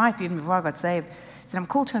my whole life, even before I got saved. He said, I'm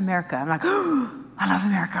called to America. I'm like, oh, I love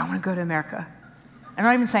America. I want to go to America. I'm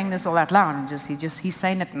not even saying this all out loud. He's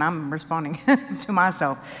saying it, and I'm responding to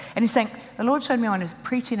myself. And he's saying, the Lord showed me on his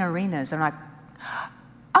preaching arenas. I'm like,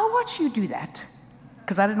 I'll watch you do that.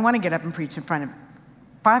 Because I didn't want to get up and preach in front of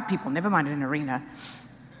 5 people, never mind an arena.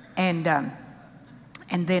 And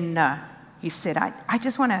then he said, I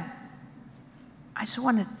just want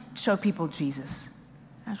to show people Jesus.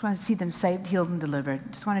 I just want to see them saved, healed, and delivered. I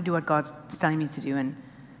just want to do what God's telling me to do and,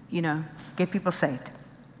 get people saved.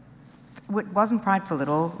 It wasn't prideful at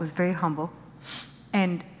all. It was very humble.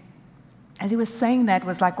 And as he was saying that, it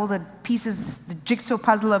was like all the pieces, the jigsaw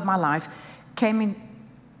puzzle of my life came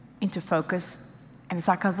into focus. And it's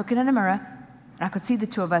like I was looking in a mirror, and I could see the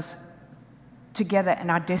two of us together, and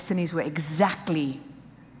our destinies were exactly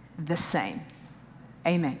the same.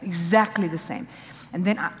 Amen. Exactly the same. And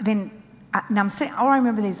then I'm saying, all I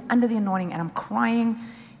remember is under the anointing, and I'm crying,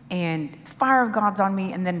 and fire of God's on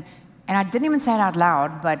me, and I didn't even say it out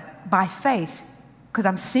loud, but by faith, because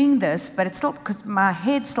I'm seeing this, but it's still, because my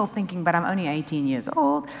head's still thinking, but I'm only 18 years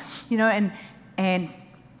old, and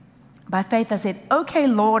by faith I said, okay,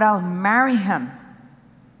 Lord, I'll marry him.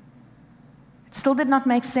 It still did not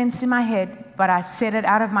make sense in my head, but I said it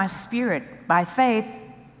out of my spirit by faith.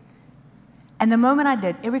 And the moment I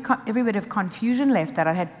did, every bit of confusion left that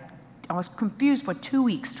I had. I was confused for 2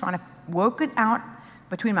 weeks trying to work it out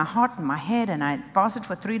between my heart and my head, and I fasted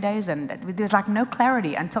for 3 days, and there was like no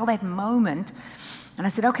clarity until that moment. And I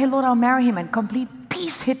said, okay, Lord, I'll marry him, and complete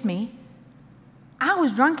peace hit me. I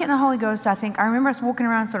was drunk in the Holy Ghost, I think. I remember us walking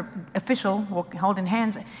around sort of official, holding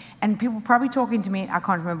hands, and people probably talking to me. I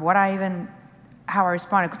can't remember how I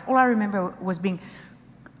responded, because all I remember was being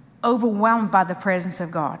overwhelmed by the presence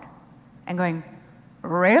of God and going,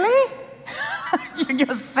 really?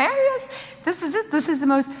 You're serious? This is it? This is the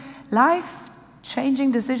most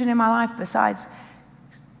life-changing decision in my life besides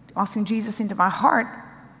asking Jesus into my heart.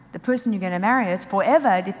 The person you're going to marry, it's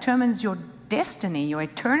forever. It determines your destiny, your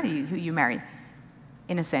eternity, who you marry,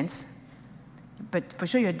 in a sense. But for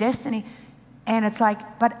sure, your destiny. And it's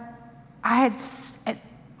like, but I had an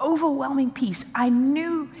overwhelming peace. I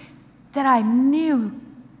knew that I knew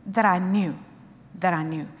that I knew that I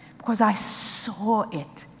knew, because I saw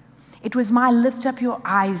it. It was my lift up your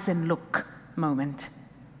eyes and look moment.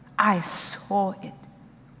 I saw it.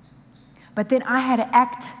 But then I had to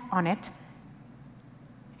act on it.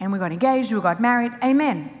 And we got engaged, we got married,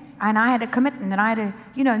 amen. And I had to commit, and then I had to,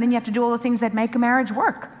 and then you have to do all the things that make a marriage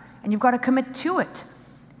work. And you've got to commit to it.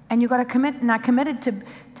 And you've got to commit, and I committed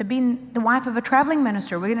to being the wife of a traveling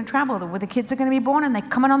minister. We're going to travel, where the kids are going to be born, and they're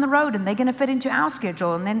coming on the road, and they're going to fit into our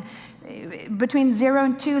schedule. And then between 0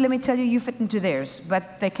 and 2, let me tell you, you fit into theirs.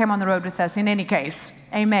 But they came on the road with us in any case.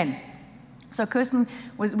 Amen. So Kirsten,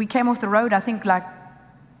 we came off the road, I think like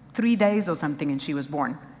 3 days or something, and she was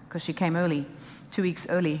born, because she came early, 2 weeks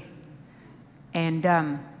early. And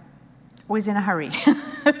always in a hurry.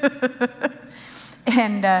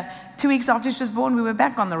 And 2 weeks after she was born, we were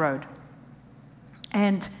back on the road.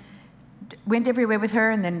 And went everywhere with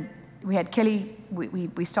her, and then we had Kelly.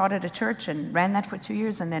 We started a church and ran that for 2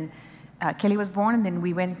 years, and then Kelly was born, and then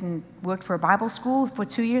we went and worked for a Bible school for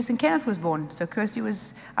 2 years, and Kenneth was born. So Kirsty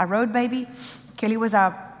was our road baby, Kelly was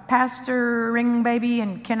our pastoring baby,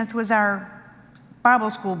 and Kenneth was our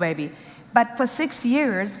Bible school baby. But for 6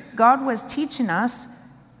 years, God was teaching us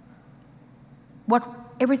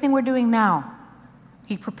everything we're doing now.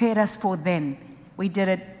 He prepared us for then. We did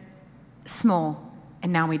it small,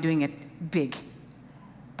 and now we're doing it big.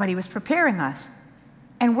 But he was preparing us.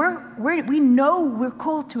 And we know we're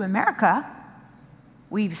called to America.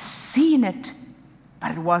 We've seen it,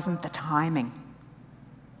 but it wasn't the timing.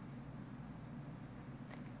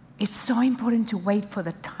 It's so important to wait for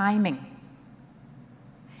the timing.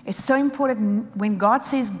 It's so important when God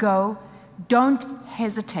says go, don't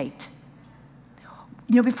hesitate.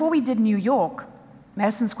 Before we did New York,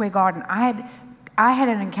 Madison Square Garden, I had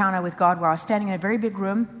an encounter with God where I was standing in a very big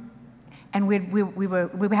room, and we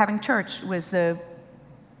were having church. I was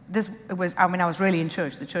really in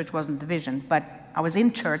church. The church wasn't the vision, but I was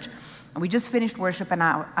in church, and we just finished worship, and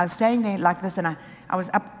I was standing there like this, and I was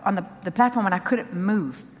up on the platform, and I couldn't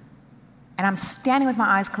move. And I'm standing with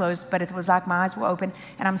my eyes closed, but it was like my eyes were open,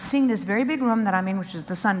 and I'm seeing this very big room that I'm in, which is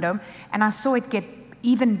the Sundome, and I saw it get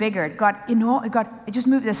even bigger. It just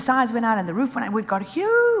moved. The sides went out, and the roof went out. It got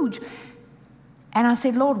huge. And I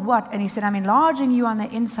said, Lord, what? And he said, I'm enlarging you on the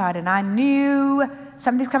inside. And I knew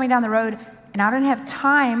something's coming down the road, and I don't have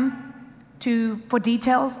time for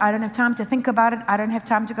details. I don't have time to think about it. I don't have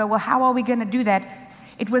time to go, well, how are we going to do that?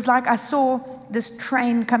 It was like I saw this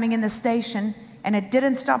train coming in the station, and it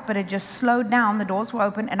didn't stop, but it just slowed down. The doors were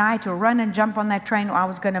open, and I had to run and jump on that train, or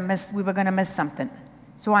we were going to miss something.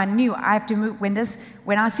 So I knew I have to move.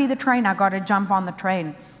 When I see the train, I got to jump on the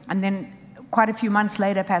train. And then quite a few months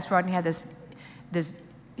later, Pastor Rodney had this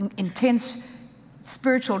intense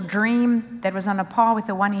spiritual dream that was on a par with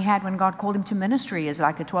the one he had when God called him to ministry as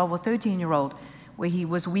like a 12 or 13-year-old, where he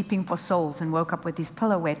was weeping for souls and woke up with his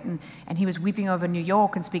pillow wet, and he was weeping over New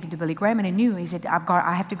York and speaking to Billy Graham, and he knew, he said, we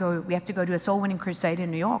have to go do a soul winning crusade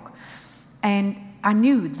in New York. And I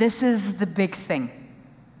knew this is the big thing.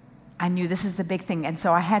 And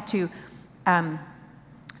so I had to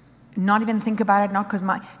not even think about it, not because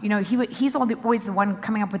he's always the one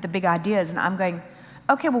coming up with the big ideas, and I'm going,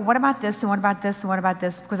 okay, well, what about this, and what about this, and what about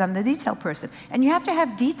this, because I'm the detail person. And you have to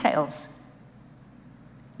have details.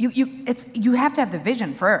 You have to have the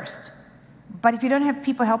vision first. But if you don't have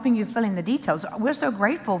people helping you fill in the details, we're so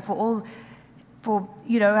grateful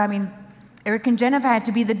Eric and Jennifer had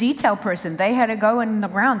to be the detail person. They had to go in the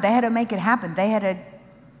ground. They had to make it happen. They had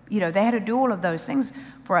to do all of those things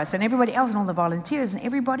for us, and everybody else, and all the volunteers, and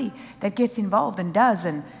everybody that gets involved and does,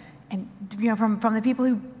 and from the people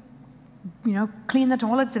who, clean the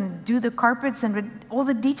toilets and do the carpets, and all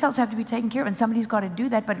the details have to be taken care of, and somebody's got to do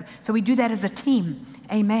that. But so we do that as a team.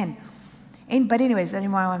 Amen. But anyways,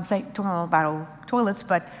 anyway, I'm talking all about all toilets.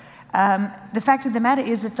 But the fact of the matter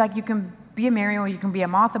is, it's like you can be a Mary or you can be a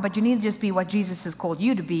Martha, but you need to just be what Jesus has called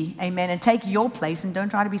you to be. Amen. And take your place, and don't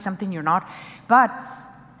try to be something you're not. But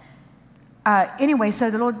anyway,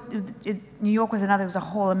 so the Lord, New York was a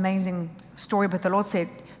whole amazing story, but the Lord said,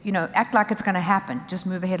 act like it's going to happen. Just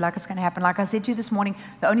move ahead like it's going to happen. Like I said to you this morning,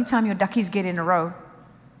 the only time your duckies get in a row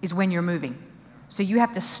is when you're moving. So you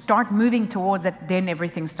have to start moving towards it, then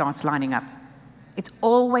everything starts lining up. It's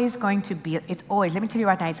always going to be, let me tell you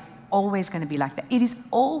right now, it's always going to be like that. It is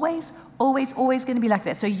always, always, always going to be like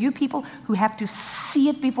that. So you people who have to see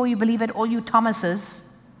it before you believe it, all you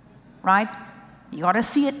Thomases, right? You got to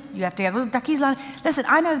see it. You have to have little duckies line. Listen,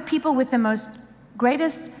 I know people with the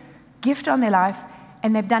greatest gift on their life,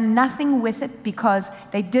 and they've done nothing with it because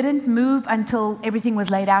they didn't move until everything was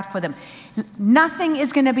laid out for them. Nothing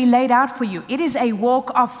is going to be laid out for you. It is a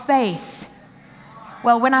walk of faith.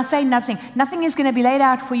 Well, when I say nothing is going to be laid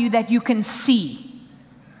out for you that you can see.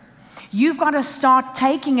 You've got to start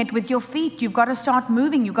taking it with your feet. You've got to start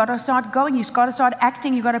moving. You've got to start going. You've got to start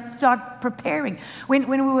acting. You've got to start preparing. When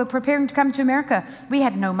we were preparing to come to America, we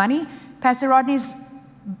had no money. Pastor Rodney's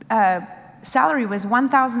salary was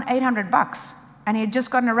 $1,800, and he had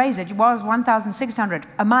just gotten a raise. It was $1,600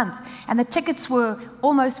 a month, and the tickets were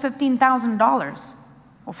almost $15,000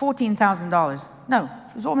 or $14,000. No,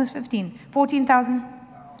 it was almost 14,000,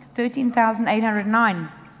 13,809,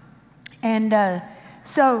 and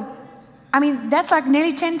so. I mean, that's like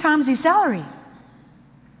nearly 10 times his salary.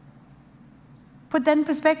 Put that in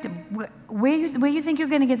perspective. Where you think you're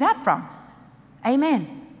going to get that from? Amen.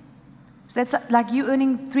 So that's like you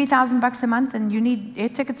earning $3,000 a month and you need air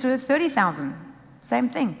tickets worth $30,000. Same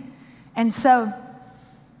thing. And so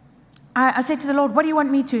I said to the Lord, what do you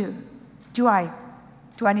want me to do? I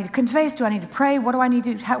need to confess? Do I need to pray? What do I need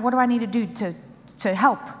to do to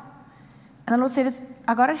help? And the Lord said,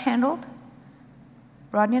 I got it handled.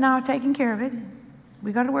 Rodney and I are taking care of it.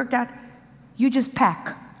 We got it worked out. You just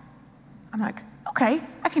pack. I'm like, okay,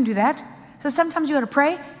 I can do that. So sometimes you got to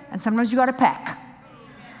pray, and sometimes you got to pack.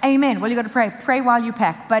 Amen. Well, you got to pray. Pray while you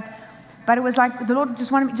pack. But it was like the Lord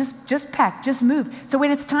just wanted me just pack, just move. So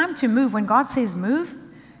when it's time to move, when God says move,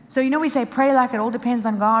 so we say pray like it all depends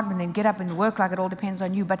on God, and then get up and work like it all depends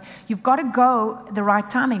on you. But you've got to go the right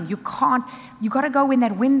timing. You got to go when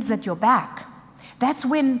that wind's at your back. That's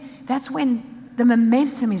when the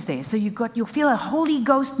momentum is there. So you'll feel a Holy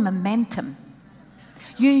Ghost momentum.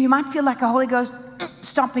 You might feel like a Holy Ghost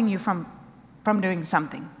stopping you from doing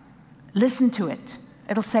something. Listen to it.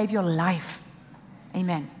 It'll save your life.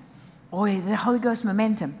 Amen. Or the Holy Ghost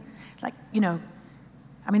momentum. Like,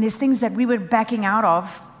 there's things that we were backing out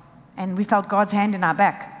of, and we felt God's hand in our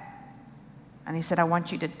back. And he said, I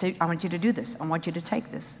want you to do this. I want you to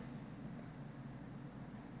take this.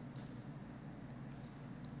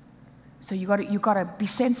 So you got to be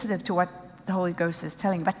sensitive to what the Holy Ghost is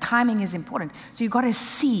telling you. But timing is important. So you got to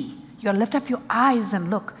see. You got to lift up your eyes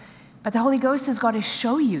and look. But the Holy Ghost has got to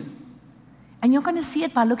show you. And you're going to see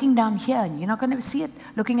it by looking down here. And you're not going to see it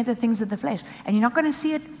looking at the things of the flesh. And you're not going to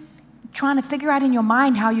see it trying to figure out in your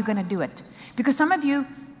mind how you're going to do it. Because some of you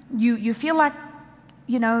feel like,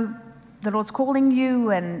 the Lord's calling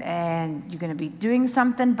you and you're going to be doing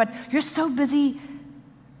something. But you're so busy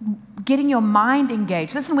getting your mind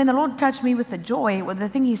engaged. Listen, when the Lord touched me with the joy, the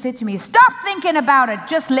thing he said to me is, stop thinking about it,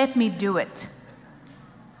 just let me do it.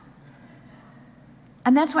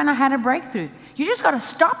 And that's when I had a breakthrough. You just got to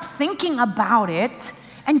stop thinking about it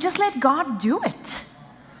and just let God do it.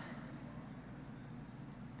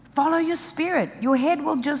 Follow your spirit. Your head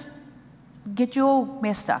will just get you all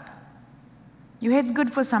messed up. Your head's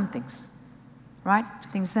good for some things, right?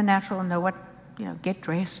 Things the natural, know what, get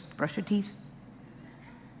dressed, brush your teeth.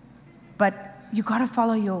 But you got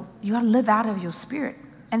to you got to live out of your spirit.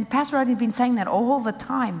 And Pastor Rodney's been saying that all the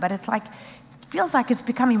time, but it feels like it's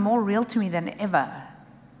becoming more real to me than ever.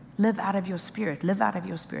 Live out of your spirit. Live out of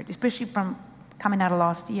your spirit, especially from coming out of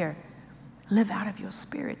last year. Live out of your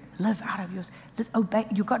spirit. Live out of your. Obey.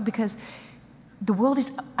 Because the world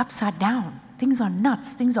is upside down. Things are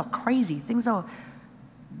nuts. Things are crazy. Things are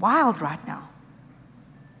wild right now.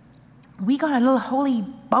 We got a little holy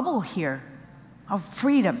bubble here of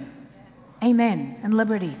freedom. Amen. And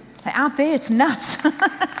liberty. Out there, it's nuts.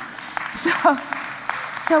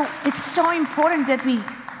 So it's so important that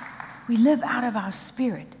we live out of our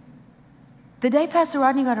spirit. The day Pastor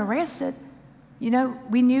Rodney got arrested,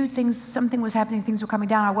 we knew something was happening, things were coming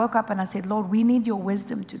down. I woke up and I said, Lord, we need your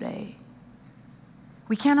wisdom today.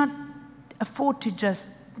 We cannot afford to just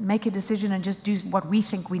make a decision and just do what we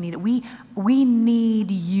think we need. We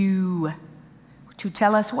need you to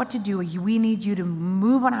tell us what to do. We need you to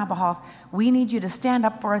move on our behalf. We need you to stand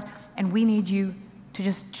up for us, and we need you to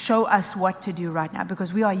just show us what to do right now,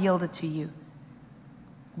 because we are yielded to you.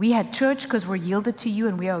 We had church because we're yielded to you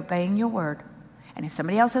and we are obeying your word. And if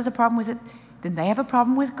somebody else has a problem with it, then they have a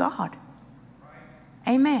problem with God.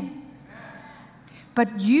 Amen.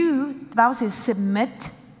 But the Bible says, submit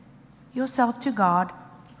yourself to God,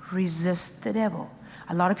 resist the devil.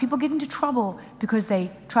 A lot of people get into trouble because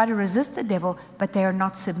they try to resist the devil, but they are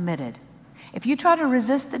not submitted. If you try to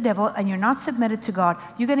resist the devil and you're not submitted to God,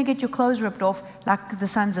 you're going to get your clothes ripped off like the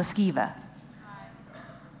sons of Sceva.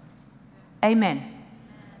 Amen.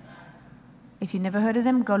 If you never heard of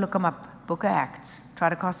them, go look them up. Book of Acts. Try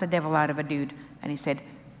to cast the devil out of a dude. And he said,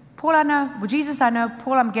 Paul I know, well, Jesus I know,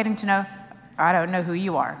 Paul I'm getting to know, I don't know who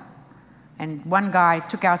you are. And one guy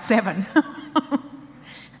took out 7.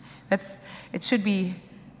 It should be,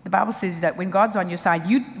 the Bible says that when God's on your side,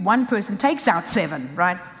 one person takes out 7,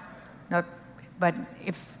 right? But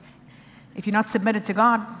if you're not submitted to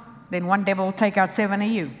God, then one devil will take out 7 of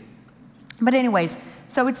you. But anyways,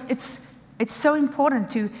 so it's so important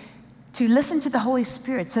to listen to the Holy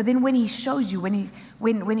Spirit. So then when He shows you,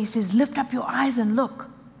 when He says, lift up your eyes and look.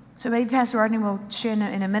 So maybe Pastor Rodney will share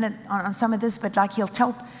in a minute on some of this, but like he'll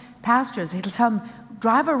tell pastors, he'll tell them,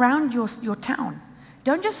 drive around your town.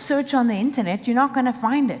 Don't just search on the internet. You're not going to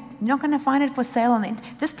find it. You're not going to find it for sale on the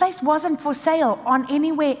internet. This place wasn't for sale on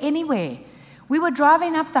anywhere. We were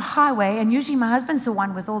driving up the highway, and usually my husband's the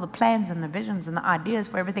one with all the plans and the visions and the ideas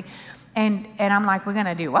for everything. And I'm like, we're going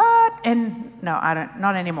to do what? And no, I don't,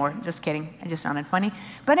 not anymore. Just kidding. It just sounded funny.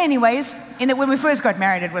 But anyways, when we first got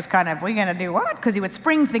married, it was kind of, we're going to do what? Because he would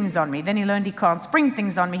spring things on me. Then he learned he can't spring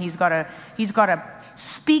things on me. He's got to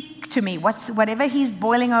speak to me. Whatever he's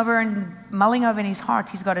boiling over and mulling over in his heart,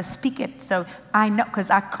 he's got to speak it. So I know, because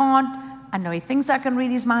I know he thinks I can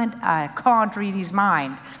read his mind. I can't read his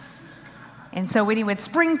mind. And so when he would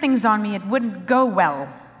spring things on me, it wouldn't go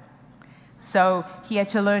well. So he had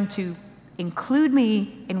to learn to include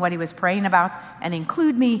me in what he was praying about and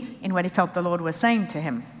include me in what he felt the Lord was saying to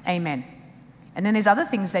him. Amen. And then there's other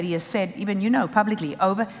things that he has said, even publicly,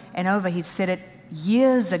 over and over. He'd said it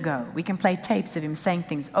years ago. We can play tapes of him saying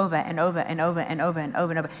things over and over and over and over and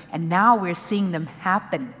over and over. And now we're seeing them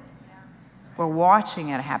happen. We're watching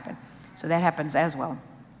it happen. So that happens as well.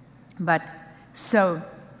 But so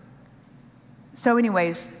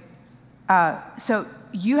anyways, so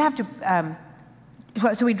you have to,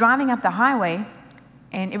 so we're driving up the highway,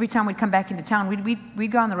 and every time we'd come back into town,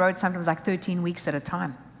 we'd go on the road sometimes like 13 weeks at a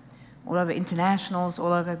time, all over internationals,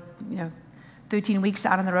 all over, 13 weeks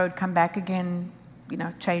out on the road, come back again,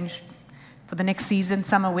 change for the next season,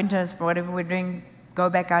 summer, winters, for whatever we're doing, go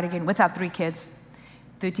back out again with our 3 kids,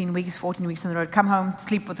 13 weeks, 14 weeks on the road, come home,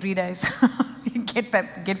 sleep for 3 days, get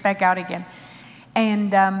back out again.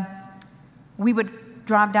 And we would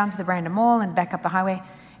drive down to the Brandon Mall and back up the highway,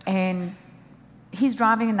 and he's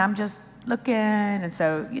driving and I'm just looking, and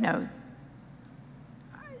so,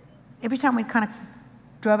 every time we kind of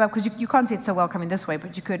drove up, because you can't see it so well coming this way,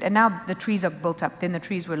 but you could, and now the trees are built up, then the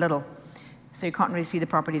trees were little, so you can't really see the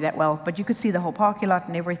property that well, but you could see the whole parking lot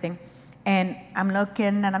and everything, and I'm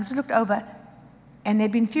looking, and I'm just looked over, and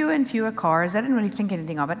there'd been fewer and fewer cars. I didn't really think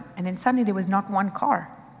anything of it, and then suddenly there was not one car.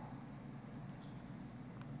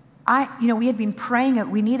 We had been praying that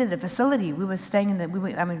we needed a facility. We were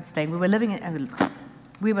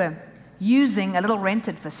we were using a little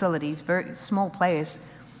rented facility, very small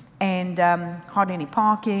place, and hardly any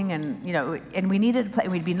parking, and and we needed a place.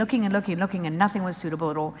 We'd been looking and looking and looking, and nothing was suitable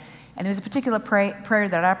at all. And there was a particular prayer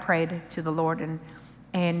that I prayed to the Lord,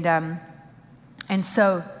 and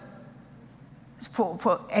so.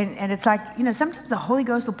 And it's like, sometimes the Holy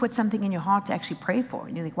Ghost will put something in your heart to actually pray for.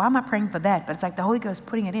 And you're like, why am I praying for that? But it's like the Holy Ghost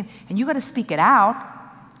putting it in. And you got to speak it out.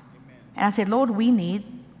 Amen. And I said, Lord, we need.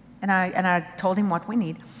 And I told him what we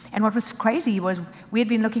need. And what was crazy was we had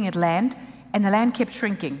been looking at land, and the land kept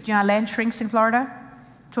shrinking. Do you know how land shrinks in Florida?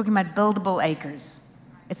 I'm talking about buildable acres.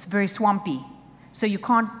 It's very swampy. So you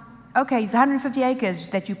can't, it's 150 acres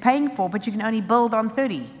that you're paying for, but you can only build on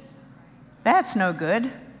 30. That's no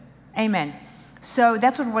good. Amen. So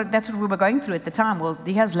that's what we were going through at the time. Well,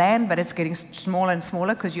 he has land, but it's getting smaller and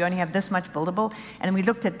smaller because you only have this much buildable. And then we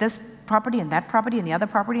looked at this property and that property and the other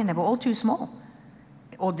property, and they were all too small.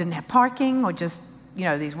 Or didn't have parking, or just,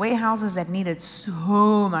 these warehouses that needed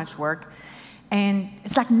so much work. And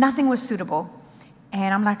it's like nothing was suitable.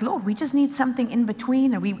 And I'm like, Lord, we just need something in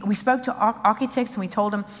between. And we spoke to architects, and we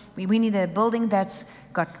told them we need a building that's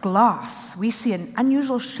got glass. We see an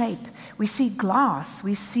unusual shape. We see glass.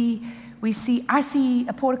 I see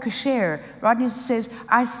a porte cochere. Rodney says,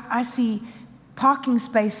 I see parking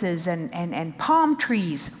spaces and palm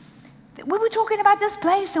trees. We were talking about this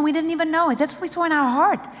place and we didn't even know it. That's what we saw in our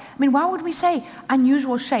heart. I mean, why would we say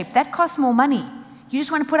unusual shape? That costs more money. You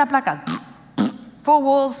just want to put up like a 4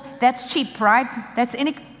 walls. That's cheap, right? That's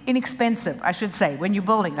inexpensive, I should say, when you're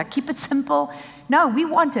building. Like, keep it simple. No, we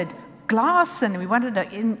wanted glass, and we wanted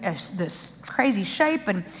this crazy shape,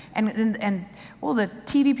 and all the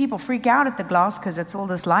TV people freak out at the glass because it's all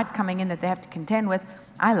this light coming in that they have to contend with.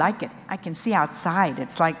 I like it. I can see outside.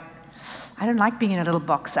 It's like, I don't like being in a little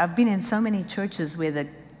box. I've been in so many churches where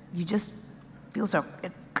you just feel so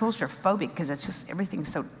claustrophobic because it's just,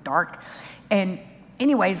 everything's so dark. And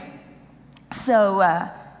anyways, so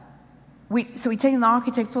we taking the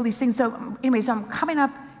architects, all these things. So anyways, I'm coming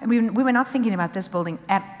up, and we were not thinking about this building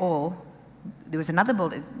at all. There was another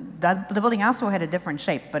building. The building also had a different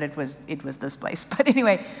shape, but it was this place. But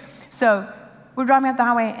anyway, so we're driving up the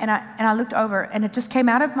highway, and I looked over, and it just came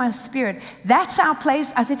out of my spirit. That's our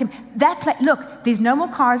place. I said to him, that place, look, there's no more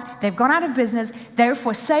cars. They've gone out of business. They're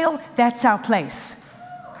for sale. That's our place.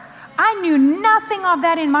 I knew nothing of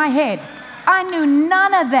that in my head. I knew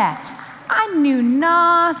none of that. I knew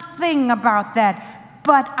nothing about that,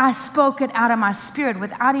 but I spoke it out of my spirit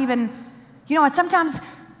without even, you know what, sometimes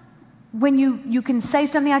when you can say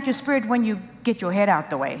something out your spirit when you get your head out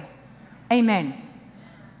the way. Amen.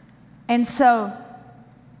 And so,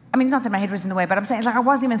 I mean, not that my head was in the way, but I'm saying, it's like I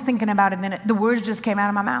wasn't even thinking about it, and then the words just came out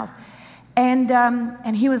of my mouth.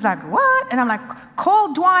 And he was like, what? And I'm like,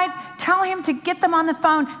 call Dwight, tell him to get them on the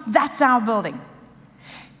phone. That's our building.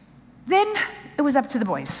 Then it was up to the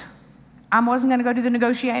boys. I wasn't going to go do the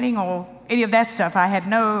negotiating or any of that stuff. I had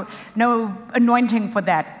no anointing for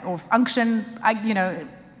that or unction.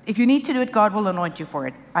 If you need to do it, God will anoint you for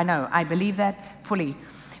it. I know. I believe that fully.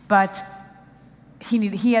 But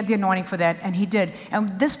he had the anointing for that, and he did. And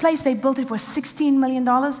this place, they built it for $16 million.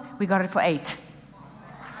 We got it for $8 million.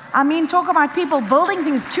 I mean, talk about people building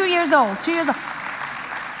things 2 years old.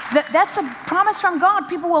 That's a promise from God.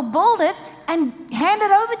 People will build it and hand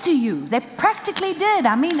it over to you. They practically did.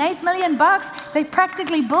 I mean, $8 million. They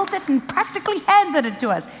practically built it and practically handed it to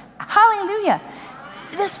us. Hallelujah.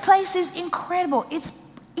 This place is incredible. It's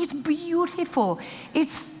beautiful.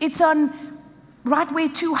 It's on right where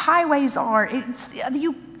 2 highways are.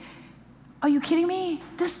 Are you kidding me?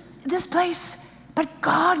 This place. But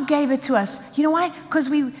God gave it to us. You know why? Because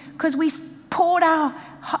we poured our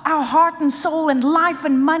heart and soul and life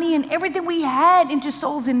and money and everything we had into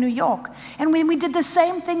souls in New York. And when we did the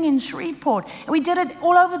same thing in Shreveport, and we did it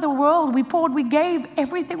all over the world. We gave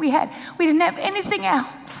everything we had. We didn't have anything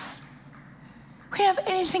else. We didn't have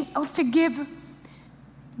anything else to give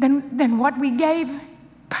than what we gave.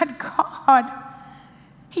 But God,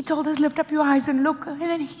 He told us, lift up your eyes and look. And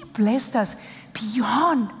then He blessed us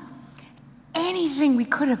beyond anything we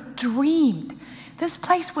could have dreamed. This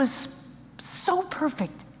place was so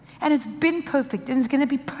perfect, and it's been perfect, and it's going to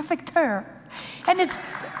be perfecter. And it's,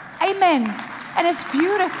 amen, and it's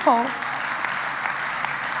beautiful.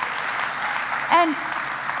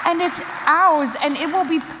 And it's ours, and it'll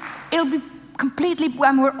be completely,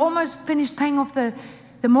 we're almost finished paying off the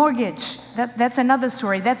mortgage. That's another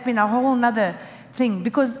story. That's been a whole nother thing,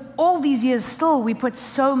 because all these years still we put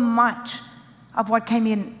so much of what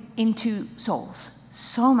came into souls,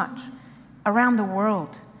 so much around the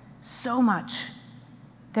world, so much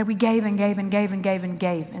that we gave and gave and gave and gave and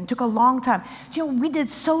gave, and it took a long time. You know, we did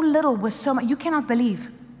so little with so much. You cannot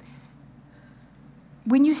believe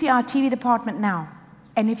when you see our TV department now,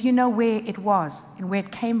 and if you know where it was and where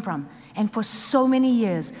it came from, and for so many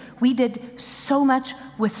years we did so much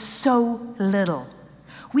with so little.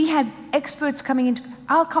 We had experts coming in.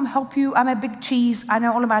 I'll come help you. I'm a big cheese. I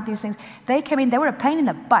know all about these things. They came in. They were a pain in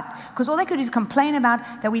the butt because all they could do is complain about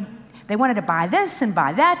that they wanted to buy this and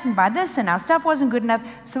buy that and buy this, and our stuff wasn't good enough.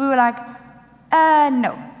 So we were like,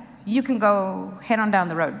 no, you can go head on down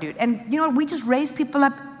the road, dude. And you know what? We just raised people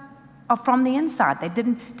up from the inside. They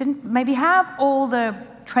didn't maybe have all the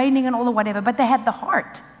training and all the whatever, but they had the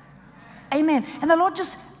heart. Amen. And the Lord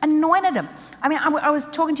just anointed them. I mean, I was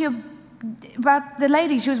talking to you about the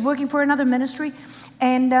lady. She was working for another ministry,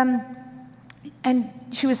 and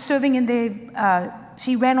she was serving in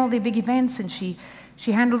she ran all their big events, and she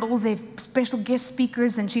handled all their special guest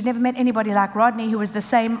speakers, and she'd never met anybody like Rodney, who was the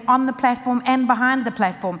same on the platform and behind the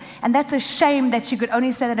platform. And that's a shame that she could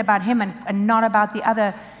only say that about him and not about the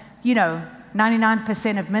other,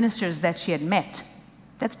 99% of ministers that she had met.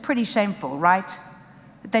 That's pretty shameful, right?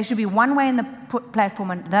 They should be one way in the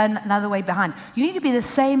platform and then another way behind. You need to be the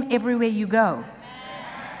same everywhere you go.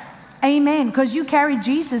 Amen. Because you carry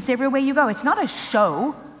Jesus everywhere you go. It's not a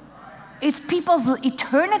show. It's people's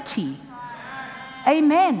eternity.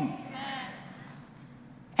 Amen.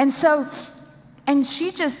 And so, and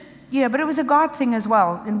she just, but it was a God thing as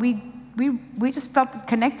well. And we just felt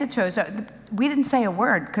connected to her. So we didn't say a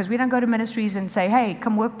word because we don't go to ministries and say, hey,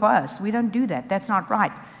 come work for us. We don't do that. That's not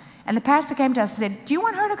right. And the pastor came to us and said, do you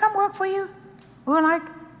want her to come work for you? We were like,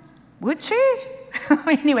 would she?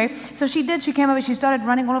 Anyway, so she did. She came over. She started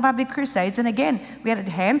running all of our big crusades. And again, we had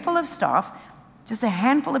a handful of staff, just a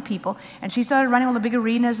handful of people. And she started running all the big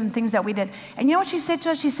arenas and things that we did. And you know what she said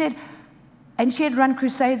to us? She said, and she had run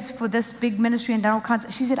crusades for this big ministry and done all kinds.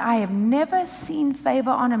 She said, I have never seen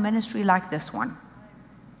favor on a ministry like this one.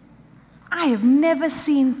 I have never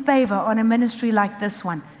seen favor on a ministry like this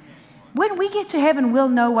one. When we get to heaven, we'll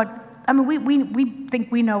know we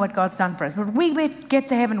think we know what God's done for us. But when we get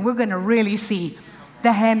to heaven, we're going to really see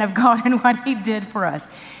the hand of God and what He did for us.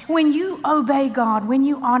 When you obey God, when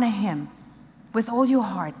you honor Him with all your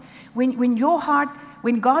heart,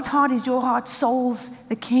 when God's heart is your heart, souls,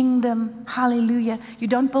 the kingdom, hallelujah. You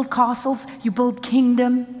don't build castles, you build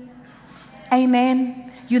kingdom.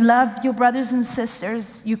 Amen. You love your brothers and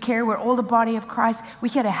sisters. You care. We're all the body of Christ. We're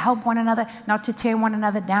here to help one another, not to tear one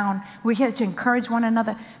another down. We're here to encourage one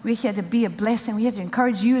another. We're here to be a blessing. We're here to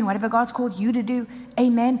encourage you in whatever God's called you to do.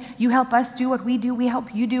 Amen. You help us do what we do. We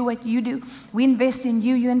help you do what you do. We invest in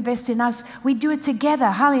you. You invest in us. We do it together.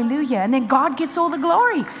 Hallelujah. And then God gets all the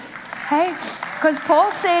glory. Hey, because Paul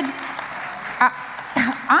said,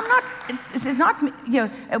 I'm not, it's not, you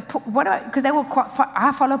know, because they will,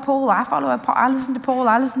 I follow Paul, I listen to Paul,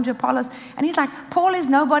 I listen to Apollos. And he's like, Paul is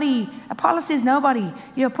nobody, Apollos is nobody.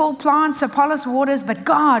 You know, Paul plants, Apollos waters, but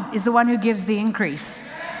God is the one who gives the increase.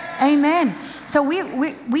 Amen. So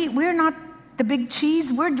we're not the big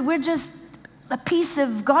cheese. We're just a piece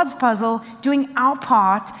of God's puzzle doing our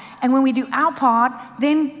part. And when we do our part,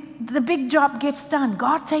 then the big job gets done.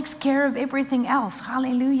 God takes care of everything else.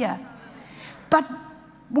 Hallelujah. But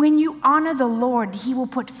when you honor the Lord, He will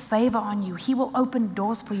put favor on you. He will open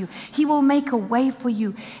doors for you. He will make a way for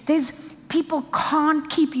you. People can't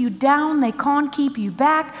keep you down. They can't keep you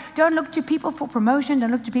back. Don't look to people for promotion.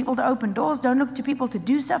 Don't look to people to open doors. Don't look to people to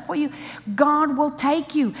do stuff for you. God will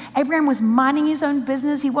take you. Abraham was minding his own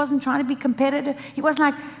business. He wasn't trying to be competitive. He was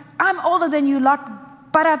like, I'm older than you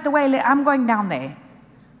lot. Butt out the way. I'm going down there.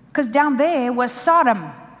 Because down there was Sodom.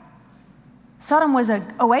 Sodom was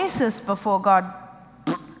an oasis before God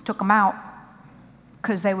took them out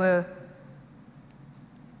because they were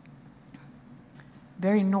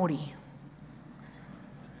very naughty,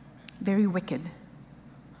 very wicked.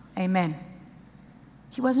 Amen.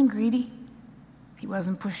 He wasn't greedy. He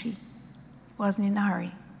wasn't pushy. He wasn't in a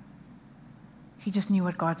hurry. He just knew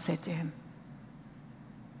what God said to him.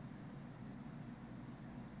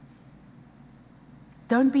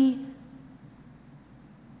 Don't be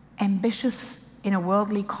ambitious in a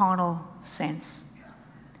worldly, carnal sense.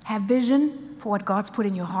 Have vision for what God's put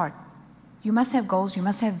in your heart. You must have goals, you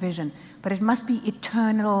must have vision, but it must be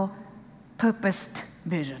eternal, purposed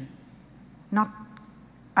vision, not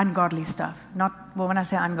ungodly stuff. When I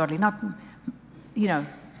say ungodly, not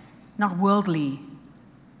worldly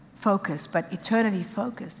focused, but eternity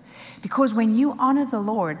focused. Because when you honor the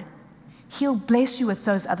Lord, He'll bless you with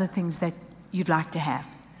those other things that you'd like to have,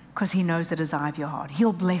 because He knows the desire of your heart.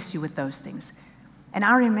 He'll bless you with those things. And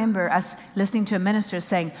I remember us listening to a minister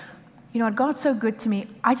saying, you know what, God's so good to me,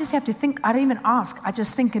 I just have to think, I don't even ask, I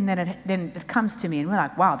just think, and then it comes to me. And we're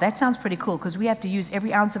like, wow, that sounds pretty cool, because we have to use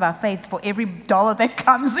every ounce of our faith for every dollar that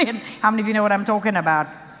comes in. How many of you know what I'm talking about?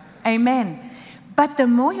 Amen. But the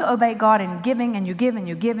more you obey God in giving, and you give, and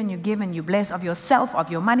you give, and you give, and you bless of yourself, of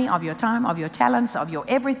your money, of your time, of your talents, of your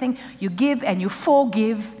everything, you give and you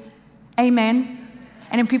forgive. Amen.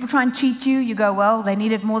 And when people try and cheat you, you go, well, they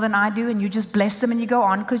need it more than I do, and you just bless them and you go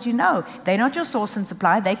on, because you know they're not your source and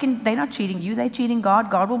supply. They're not cheating you, they're cheating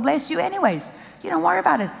God. God will bless you anyways. You don't worry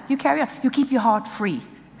about it. You carry on. You keep your heart free.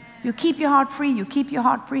 You keep your heart free. You keep your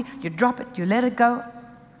heart free. You drop it. You let it go.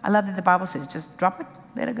 I love that the Bible says, just drop it,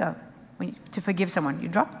 let it go. To forgive someone, you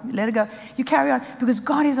drop, you let it go. You carry on, because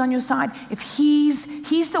God is on your side. If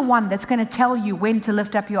He's the one that's going to tell you when to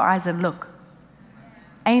lift up your eyes and look.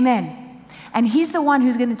 Amen. And He's the one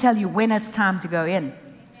who's going to tell you when it's time to go in.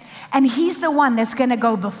 And He's the one that's going to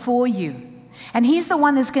go before you. And He's the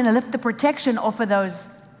one that's going to lift the protection off of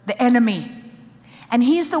the enemy. And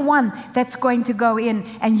He's the one that's going to go in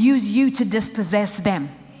and use you to dispossess them.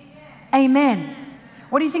 Amen.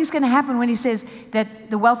 What do you think is going to happen when He says that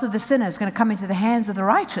the wealth of the sinner is going to come into the hands of the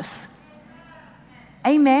righteous?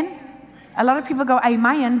 Amen. A lot of people go,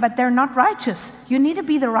 amen, but they're not righteous. You need to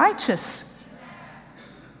be the righteous.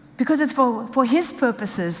 Because it's for His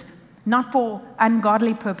purposes, not for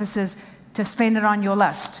ungodly purposes to spend it on your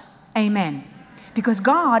lust. Amen. Because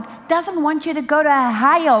God doesn't want you to go to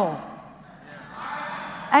hell.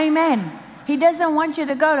 Amen. He doesn't want you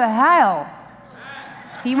to go to hell.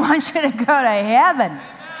 He wants you to go to heaven.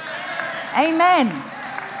 Amen.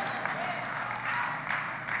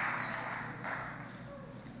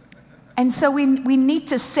 And so we need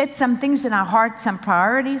to set some things in our heart, some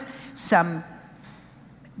priorities, some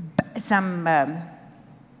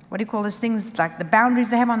what do you call those things, like the boundaries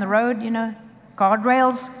they have on the road,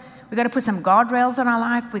 guardrails. We've got to put some guardrails on our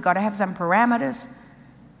life. We've got to have some parameters.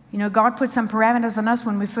 God put some parameters on us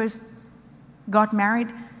when we first got married,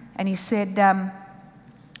 and He said,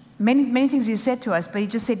 many things He said to us, but He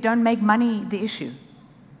just said, don't make money the issue.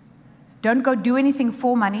 Don't go do anything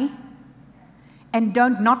for money, and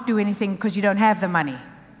don't not do anything because you don't have the money.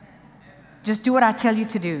 Just do what I tell you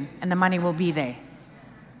to do, and the money will be there.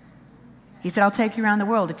 He said, I'll take you around the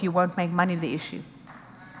world if you won't make money the issue.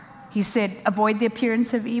 He said, avoid the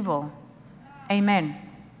appearance of evil. Amen.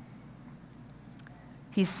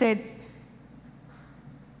 He said,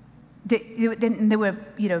 then there were,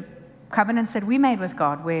 covenants that we made with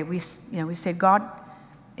God where we said, God,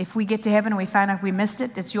 if we get to heaven and we find out we missed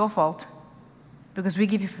it, it's your fault, because we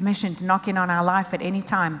give you permission to knock in on our life at any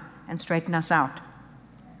time and straighten us out.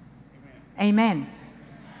 Amen.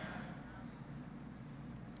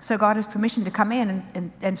 So God has permission to come in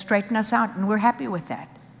and straighten us out, and we're happy with that.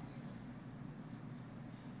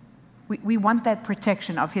 We want that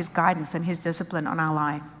protection of His guidance and His discipline on our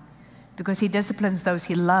life, because He disciplines those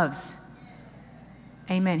He loves.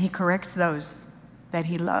 Amen. He corrects those that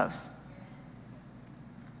He loves.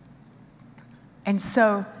 And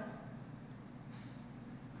so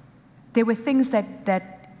there were things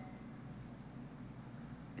that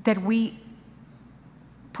we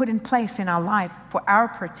put in place in our life for our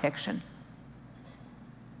protection,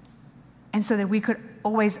 and so that we could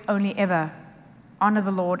always only ever honor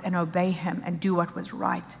the Lord and obey Him and do what was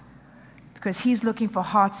right, because He's looking for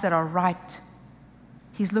hearts that are right.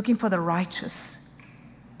 He's looking for the righteous.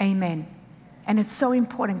 Amen. And it's so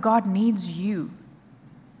important. God needs you.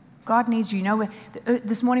 God needs you.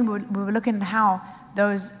 This morning we were looking at how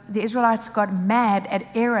the Israelites got mad at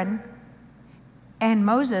Aaron and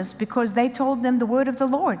Moses because they told them the word of the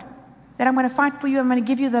Lord, that I'm going to fight for you, I'm going to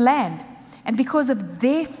give you the land. And because of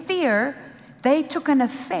their fear, they took an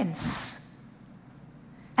offense.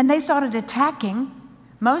 And they started attacking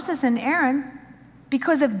Moses and Aaron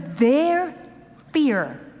because of their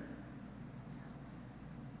fear.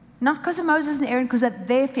 Not because of Moses and Aaron, because of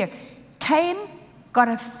their fear. Cain got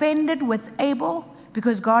offended with Abel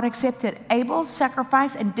because God accepted Abel's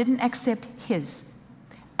sacrifice and didn't accept his.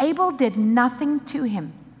 Abel did nothing to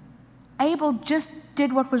him. Abel just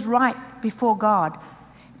did what was right before God.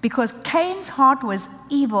 Because Cain's heart was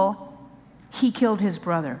evil, he killed his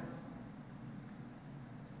brother.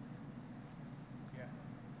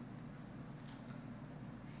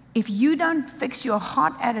 If you don't fix your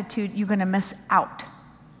heart attitude, you're going to miss out.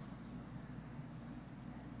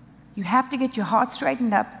 You have to get your heart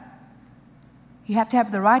straightened up. You have to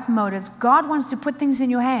have the right motives. God wants to put things in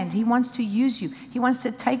your hands. He wants to use you. He wants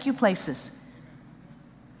to take you places.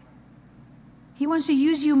 He wants to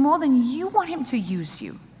use you more than you want Him to use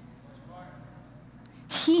you.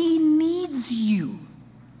 He needs you.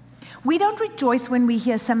 We don't rejoice when we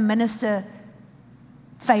hear some minister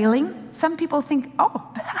failing. Some people think,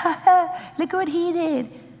 oh, look what he did.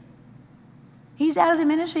 He's out of the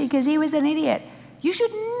ministry because he was an idiot. You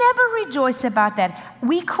should never rejoice about that.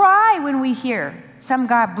 We cry when we hear some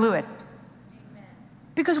guy blew it.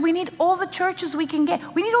 Because we need all the churches we can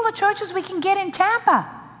get. We need all the churches we can get in Tampa.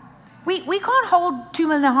 We can't hold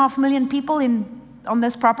 2.5 million people on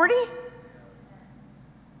this property.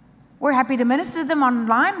 We're happy to minister to them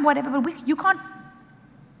online, whatever, but we can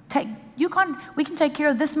take care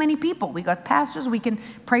of this many people. We got pastors, we can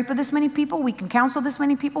pray for this many people, we can counsel this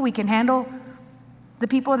many people, we can handle the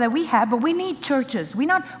people that we have, but we need churches. We're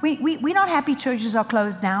not happy churches are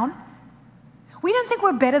closed down. We don't think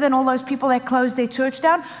we're better than all those people that closed their church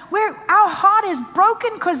down. Our heart is broken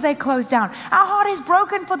because they closed down. Our heart is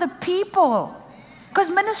broken for the people. Because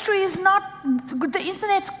ministry is not, the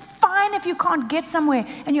internet's fine if you can't get somewhere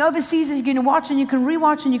and you're overseas and you can watch and you can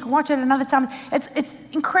rewatch and you can watch it another time. It's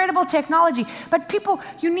incredible technology. But people,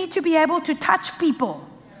 you need to be able to touch people.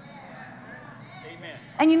 Amen.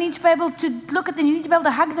 And you need to be able to look at them, you need to be able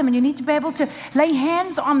to hug them, and you need to be able to lay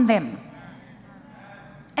hands on them.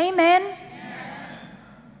 Amen.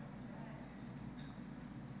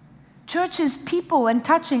 Church is people and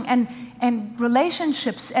touching and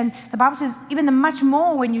relationships. And the Bible says even the much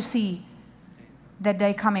more when you see that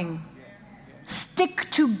day coming.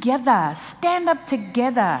 Stick together. Stand up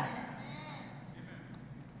together.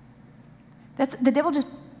 The devil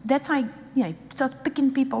that's how he starts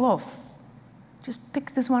picking people off. Just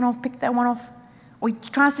pick this one off, pick that one off. Or he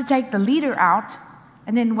tries to take the leader out.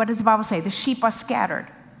 And then what does the Bible say? The sheep are scattered.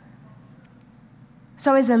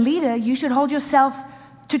 So as a leader, you should hold yourself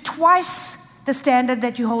to twice the standard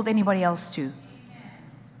that you hold anybody else to.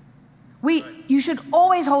 You should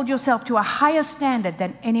always hold yourself to a higher standard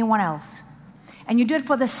than anyone else. And you do it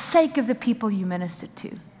for the sake of the people you minister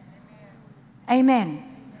to. Amen.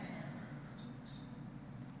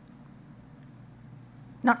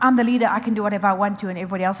 Not, I'm the leader, I can do whatever I want to, and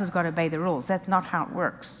everybody else has got to obey the rules. That's not how it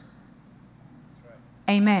works.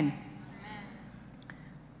 Amen.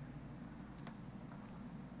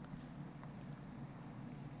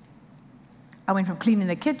 I went from cleaning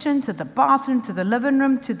the kitchen to the bathroom to the living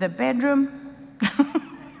room to the bedroom.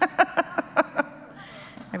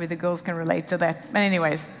 Maybe the girls can relate to that. But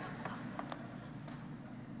anyways.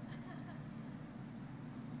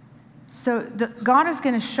 So God is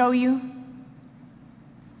going to show you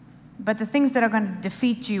But the things that are going to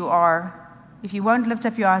defeat you are, if you won't lift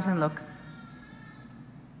up your eyes and look,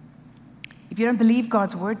 if you don't believe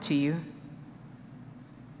God's word to you,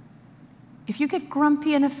 if you get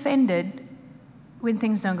grumpy and offended when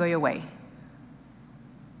things don't go your way,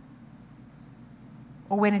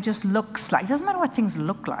 or when it just looks like, it doesn't matter what things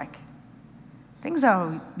look like. Things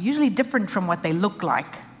are usually different from what they look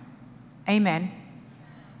like. Amen.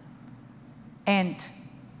 And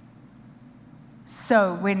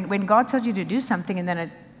so when God tells you to do something and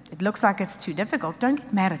then it looks like it's too difficult, don't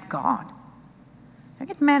get mad at God. Don't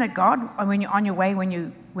get mad at God when you're on your way, when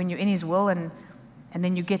you're in His will, and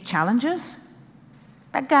then you get challenges.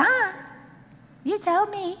 But God, you tell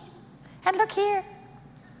me, and look here.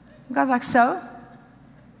 And God's like, so?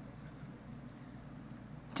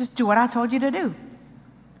 Just do what I told you to do.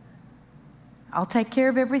 I'll take care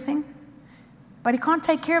of everything. But He can't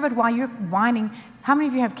take care of it while you're whining. How many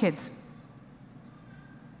of you have kids?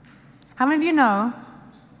 How many of you know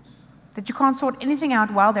that you can't sort anything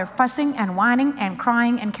out while they're fussing and whining and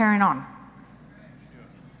crying and carrying on?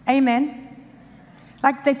 Amen.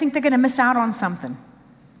 Like they think they're going to miss out on something.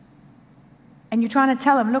 And you're trying to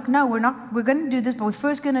tell them, look, no, we're going to do this, but we're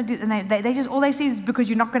first going to do, and they just, all they see is because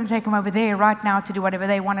you're not going to take them over there right now to do whatever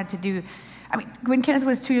they wanted to do. I mean, when Kenneth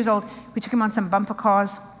was 2 years old, we took him on some bumper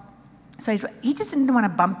cars. So he just didn't want to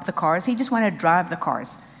bump the cars. He just wanted to drive the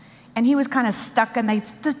cars. And he was kind of stuck, and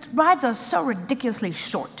the rides are so ridiculously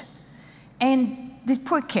short. And these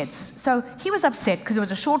poor kids. So he was upset because it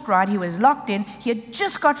was a short ride. He was locked in. He had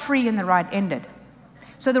just got free, and the ride ended.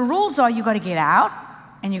 So the rules are you got to get out,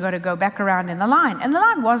 and you got to go back around in the line. And the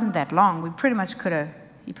line wasn't that long. He pretty much could have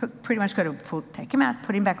take him out,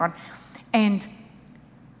 put him back on.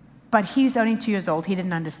 But he's only 2 years old. He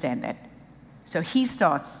didn't understand that. So he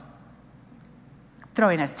starts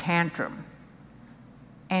throwing a tantrum.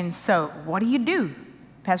 And so what do?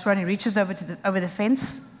 Pastor Rodney reaches over the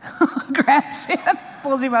fence, grabs him,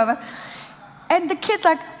 pulls him over. And the kid's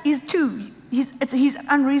like, he's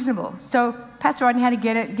unreasonable. So Pastor Rodney had to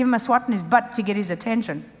give him a swat in his butt to get his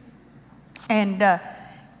attention. And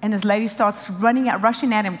this lady starts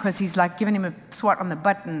rushing at him because he's like giving him a swat on the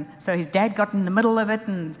butt. And so his dad got in the middle of it,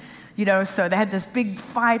 and so they had this big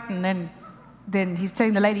fight. And then he's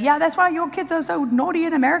telling the lady, yeah, that's why your kids are so naughty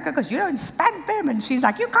in America, because you don't spank them. And she's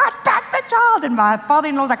like, you can't spank the child. And my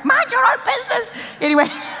father-in-law's like, mind your own business. Anyway,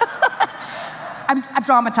 I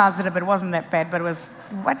dramatized it a bit. It wasn't that bad, but it was,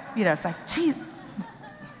 it's like, geez,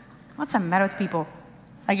 what's the matter with people?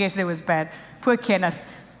 I guess it was bad. Poor Kenneth.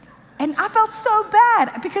 And I felt so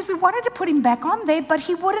bad because we wanted to put him back on there, but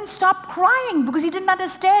he wouldn't stop crying because he didn't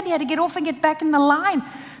understand. He had to get off and get back in the line.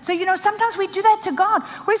 So, sometimes we do that to God.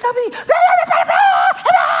 We're somebody,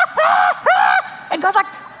 and God's like,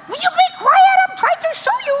 will you be quiet? I'm trying to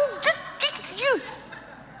show you. You.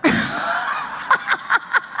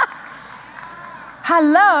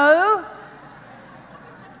 Hello?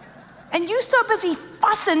 And you're so busy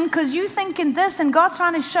fussing because you're thinking this, and God's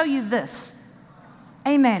trying to show you this.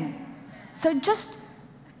 Amen. So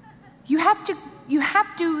you have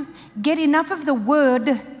to get enough of the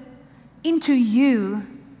word into you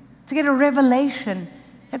to get a revelation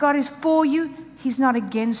that God is for you, He's not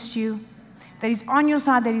against you, that He's on your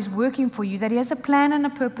side, that He's working for you, that He has a plan and a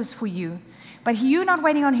purpose for you. But you're not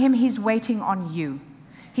waiting on Him, He's waiting on you.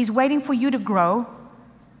 He's waiting for you to grow.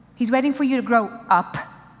 He's waiting for you to grow up.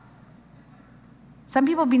 Some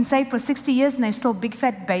people have been saved for 60 years and they're still big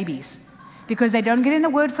fat babies because they don't get in the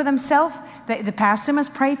word for themselves. The pastor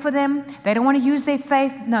must pray for them. They don't want to use their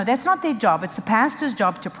faith. No, that's not their job. It's the pastor's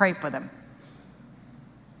job to pray for them.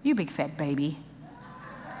 You big fat baby.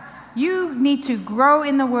 You need to grow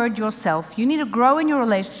in the word yourself. You need to grow in your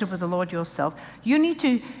relationship with the Lord yourself. You need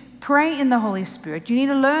to pray in the Holy Spirit. You need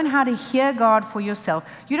to learn how to hear God for yourself.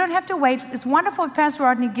 You don't have to wait. It's wonderful if Pastor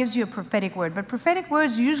Rodney gives you a prophetic word, but prophetic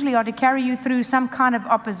words usually are to carry you through some kind of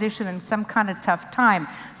opposition and some kind of tough time.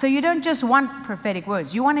 So you don't just want prophetic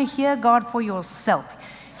words. You want to hear God for yourself.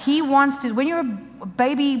 He wants to, when you're a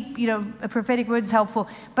baby, a prophetic word is helpful,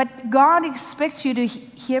 but God expects you to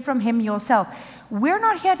hear from Him yourself. We're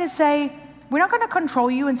not here to say, we're not going to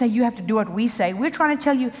control you and say you have to do what we say. We're trying to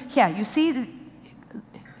tell you, here, you see,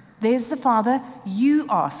 there's the Father, you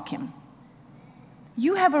ask Him.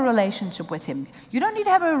 You have a relationship with Him. You don't need to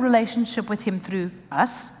have a relationship with Him through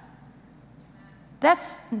us.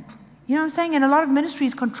 That's, you know what I'm saying? And a lot of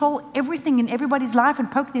ministries control everything in everybody's life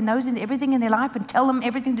and poke their nose into everything in their life and tell them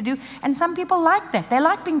everything to do. And some people like that. They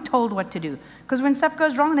like being told what to do. Because when stuff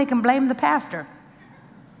goes wrong, they can blame the pastor.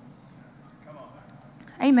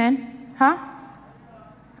 Amen. Huh?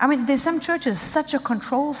 I mean, there's some churches, such a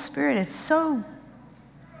control spirit. It's so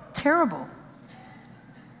terrible.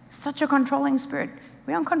 Such a controlling spirit.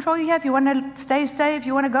 We don't control you here. If you want to stay, stay. If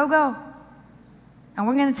you want to go, go. And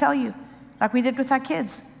we're going to tell you, like we did with our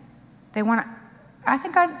kids. They want to,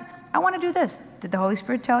 I want to do this. Did the Holy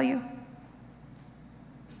Spirit tell you?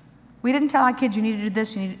 We didn't tell our kids, you need to do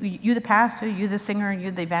this, you the pastor, you the singer, you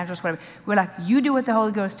the evangelist, whatever. We're like, you do what the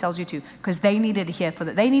Holy Ghost tells you to, because they needed to hear for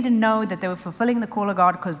that. They need to know that they were fulfilling the call of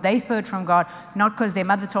God because they heard from God, not because their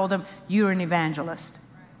mother told them, you're an evangelist.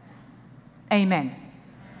 Amen.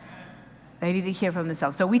 They need to hear from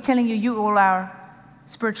themselves. So we're telling you, you all our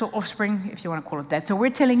spiritual offspring, if you want to call it that. So we're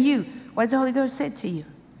telling you, what has the Holy Ghost said to you?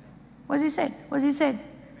 What has he said? What has he said?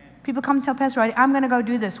 People come and tell Pastor, I'm going to go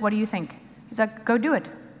do this. What do you think? He's like, go do it.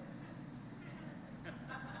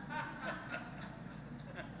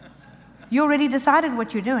 You already decided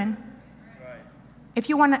what you're doing. Right. If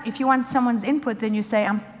you want someone's input, then you say,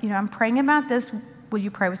 I'm praying about this. Will you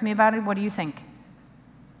pray with me about it? What do you think?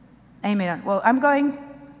 Amen. Well, I'm going.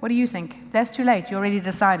 What do you think? That's too late. You already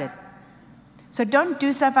decided. So don't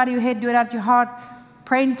do stuff out of your head. Do it out of your heart.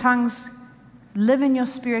 Pray in tongues. Live in your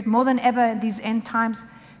spirit more than ever in these end times,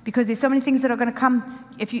 because there's so many things that are going to come.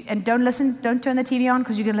 And don't turn the TV on,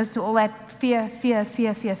 because you're going to listen to all that fear. And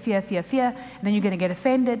then you're going to get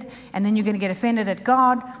offended. And then you're going to get offended at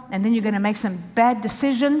God. And then you're going to make some bad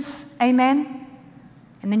decisions. Amen.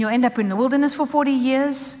 And then you'll end up in the wilderness for 40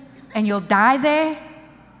 years. And you'll die there.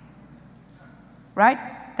 Right?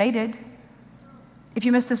 They did. If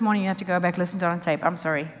you missed this morning, you have to go back, listen to it on tape. I'm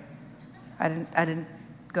sorry. I didn't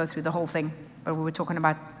go through the whole thing. But we were talking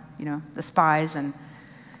about, the spies and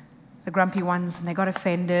the grumpy ones, and they got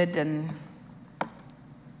offended. And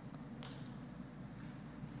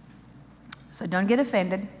so don't get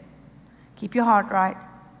offended. Keep your heart right.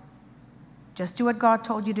 Just do what God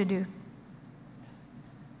told you to do.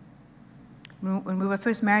 When we were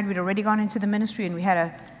first married, we'd already gone into the ministry, and we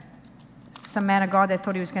had some man of God that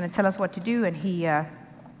thought he was going to tell us what to do, and he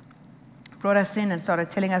brought us in and started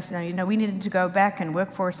telling us, we needed to go back and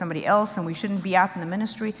work for somebody else, and we shouldn't be out in the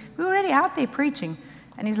ministry. We were already out there preaching.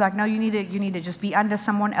 And he's like, no, you need to just be under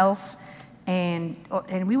someone else. And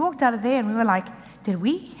we walked out of there, and we were like,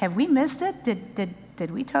 have we missed it?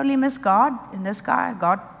 Did we totally miss God in this guy?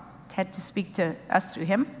 God had to speak to us through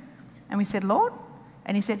him. And we said, Lord?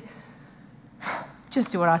 And he said,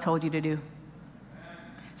 just do what I told you to do.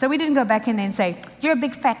 So we didn't go back in there and say, you're a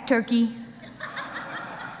big fat turkey.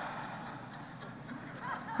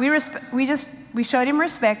 We showed him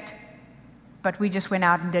respect, but we just went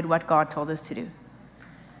out and did what God told us to do.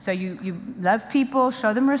 So you love people,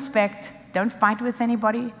 show them respect. Don't fight with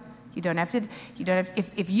anybody. You don't have to.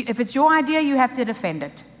 If it's your idea, you have to defend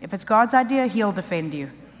it. If it's God's idea, He'll defend you.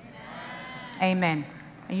 Amen.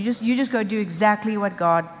 And you just go do exactly what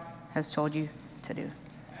God has told you to do.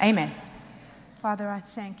 Amen. Father, I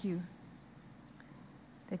thank you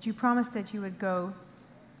that you promised that you would go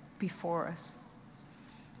before us.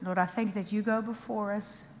 Lord, I thank you that you go before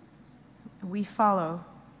us. We follow.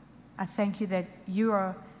 I thank you that you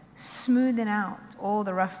are smoothing out all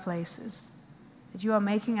the rough places, that you are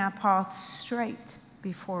making our path straight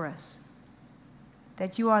before us,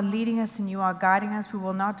 that you are leading us and you are guiding us. We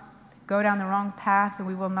will not go down the wrong path, and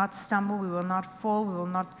we will not stumble, we will not fall, we will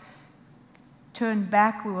not turn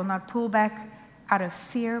back, we will not pull back out of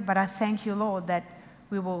fear. But I thank you, Lord, that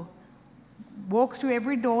we will walk through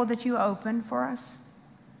every door that you open for us.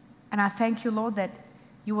 And I thank you, Lord, that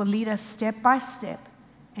you will lead us step by step,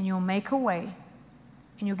 and you'll make a way,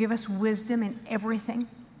 and you'll give us wisdom in everything.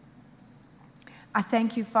 I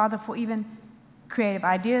thank you, Father, for even creative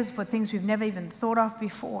ideas, for things we've never even thought of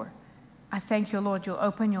before. I thank you, Lord, you'll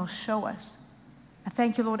open, you'll show us. I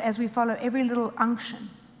thank you, Lord, as we follow every little unction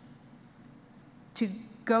to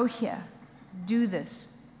go here, do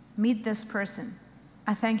this, meet this person.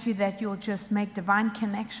 I thank you that you'll just make divine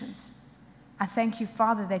connections. I thank you,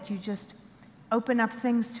 Father, that you just open up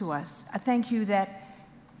things to us. I thank you that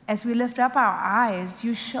as we lift up our eyes,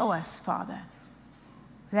 you show us, Father.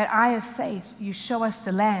 That eye of faith, you show us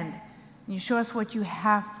the land. And you show us what you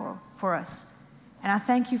have for us. And I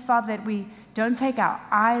thank you, Father, that we don't take our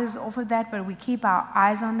eyes off of that, but we keep our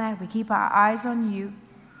eyes on that. We keep our eyes on you,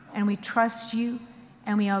 and we trust you,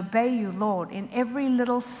 and we obey you, Lord, in every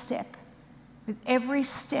little step, with every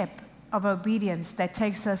step of obedience that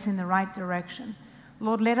takes us in the right direction.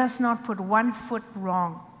 Lord, let us not put one foot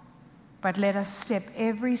wrong, but let us step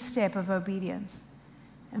every step of obedience.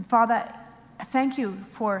 And Father, thank you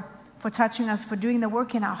for touching us, for doing the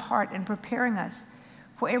work in our heart and preparing us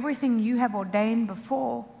for everything you have ordained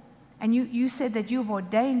before. And you said that you've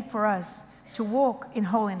ordained for us to walk in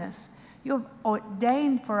holiness. You have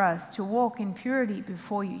ordained for us to walk in purity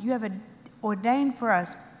before you. You have ordained for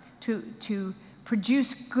us to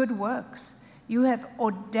produce good works. You have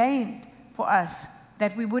ordained for us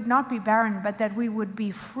that we would not be barren, but that we would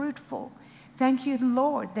be fruitful. Thank you,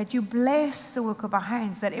 Lord, that you bless the work of our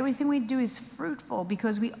hands, that everything we do is fruitful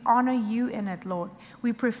because we honor you in it, Lord.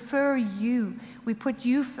 We prefer you. We put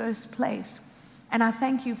you first place. And I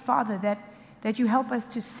thank you, Father, that you help us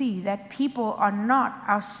to see that people are not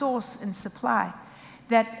our source and supply,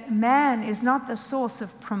 that man is not the source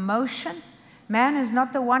of promotion. Man is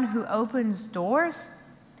not the one who opens doors.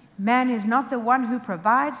 Man is not the one who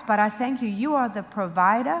provides, but I thank you, you are the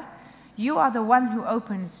provider. You are the one who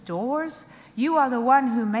opens doors. You are the one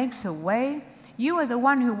who makes a way. You are the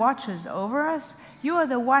one who watches over us. You are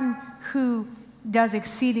the one who does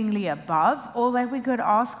exceedingly above all that we could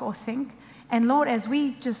ask or think. And Lord, as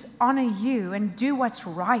we just honor you and do what's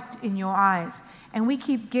right in your eyes, and we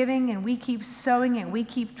keep giving and we keep sowing and we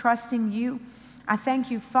keep trusting you, I thank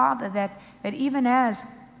you, Father, that even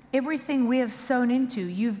as everything we have sown into,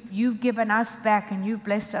 you've given us back and you've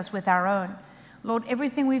blessed us with our own. Lord,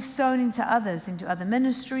 everything we've sown into others, into other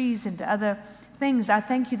ministries, into other things, I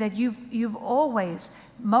thank you that you've always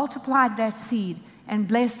multiplied that seed and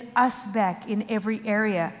blessed us back in every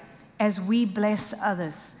area as we bless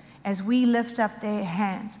others, as we lift up their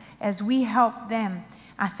hands, as we help them.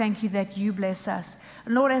 I thank you that you bless us.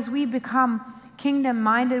 Lord, as we become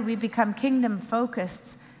kingdom-minded, we become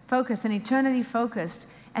kingdom-focused and eternity-focused,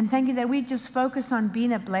 and thank you that we just focus on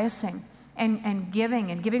being a blessing. And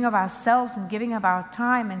giving of ourselves and giving of our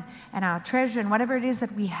time and our treasure and whatever it is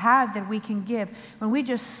that we have that we can give. When we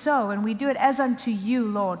just sow and we do it as unto you,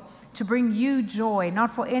 Lord, to bring you joy, not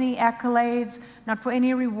for any accolades, not for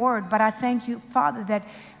any reward, but I thank you, Father,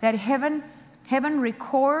 that heaven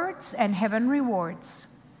records and heaven rewards.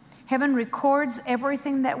 Heaven records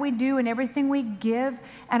everything that we do and everything we give,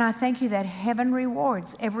 and I thank you that heaven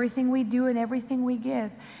rewards everything we do and everything we give.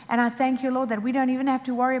 And I thank you, Lord, that we don't even have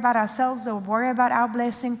to worry about ourselves or worry about our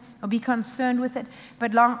blessing or be concerned with it.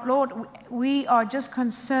 But Lord, we are just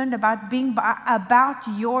concerned about being about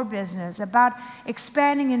your business, about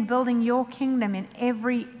expanding and building your kingdom in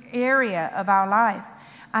every area of our life.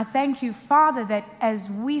 I thank you, Father, that as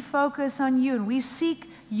we focus on you and we seek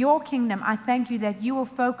your kingdom, I thank you that you will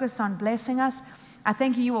focus on blessing us. I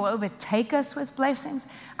thank you will overtake us with blessings.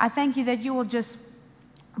 I thank you that you will just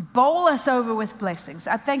bowl us over with blessings.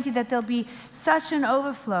 I thank you that there'll be such an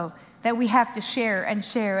overflow that we have to share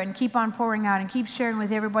and keep on pouring out and keep sharing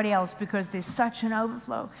with everybody else because there's such an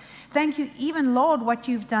overflow. Thank you, even, Lord, what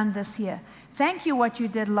you've done this year. Thank you what you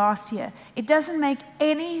did last year. It doesn't make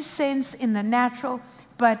any sense in the natural,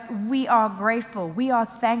 but we are grateful, we are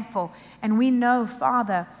thankful, and we know,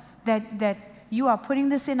 Father, that you are putting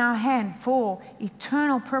this in our hand for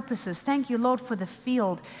eternal purposes. Thank you, Lord, for the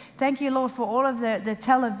field. Thank you, Lord, for all of the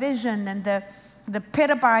television and the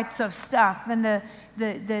petabytes of stuff and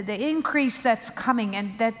the increase that's coming,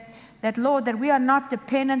 and that, Lord, that we are not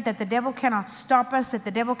dependent, that the devil cannot stop us, that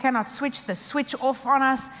the devil cannot switch the switch off on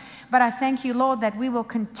us. But I thank you, Lord, that we will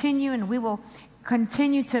continue and we will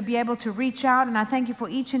continue to be able to reach out. And I thank you for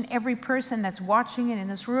each and every person that's watching and in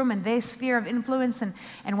this room and their sphere of influence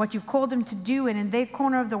and what you've called them to do and in their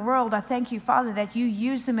corner of the world. I thank you, Father, that you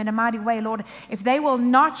use them in a mighty way, Lord. If they will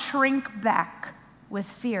not shrink back with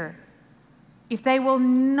fear, if they will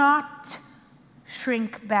not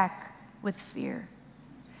shrink back with fear,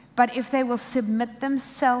 but if they will submit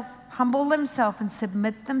themselves, humble themselves and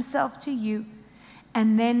submit themselves to you,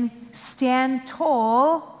 and then stand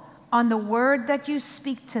tall on the word that you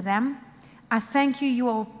speak to them, I thank you, you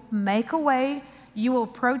will make a way, you will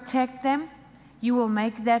protect them, you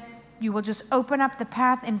will just open up the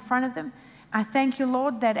path in front of them. I thank you,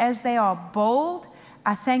 Lord, that as they are bold,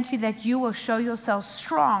 I thank you that you will show yourself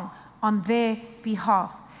strong on their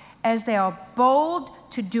behalf. As they are bold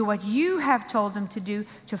to do what you have told them to do,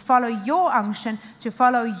 to follow your unction, to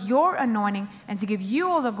follow your anointing, and to give you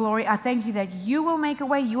all the glory, I thank you that you will make a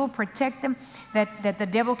way, you will protect them, that the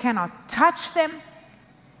devil cannot touch them.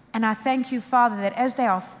 And I thank you, Father, that as they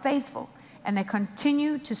are faithful and they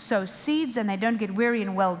continue to sow seeds and they don't get weary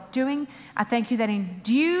in well-doing, I thank you that in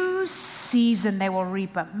due season they will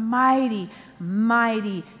reap a mighty,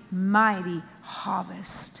 mighty, mighty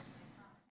harvest.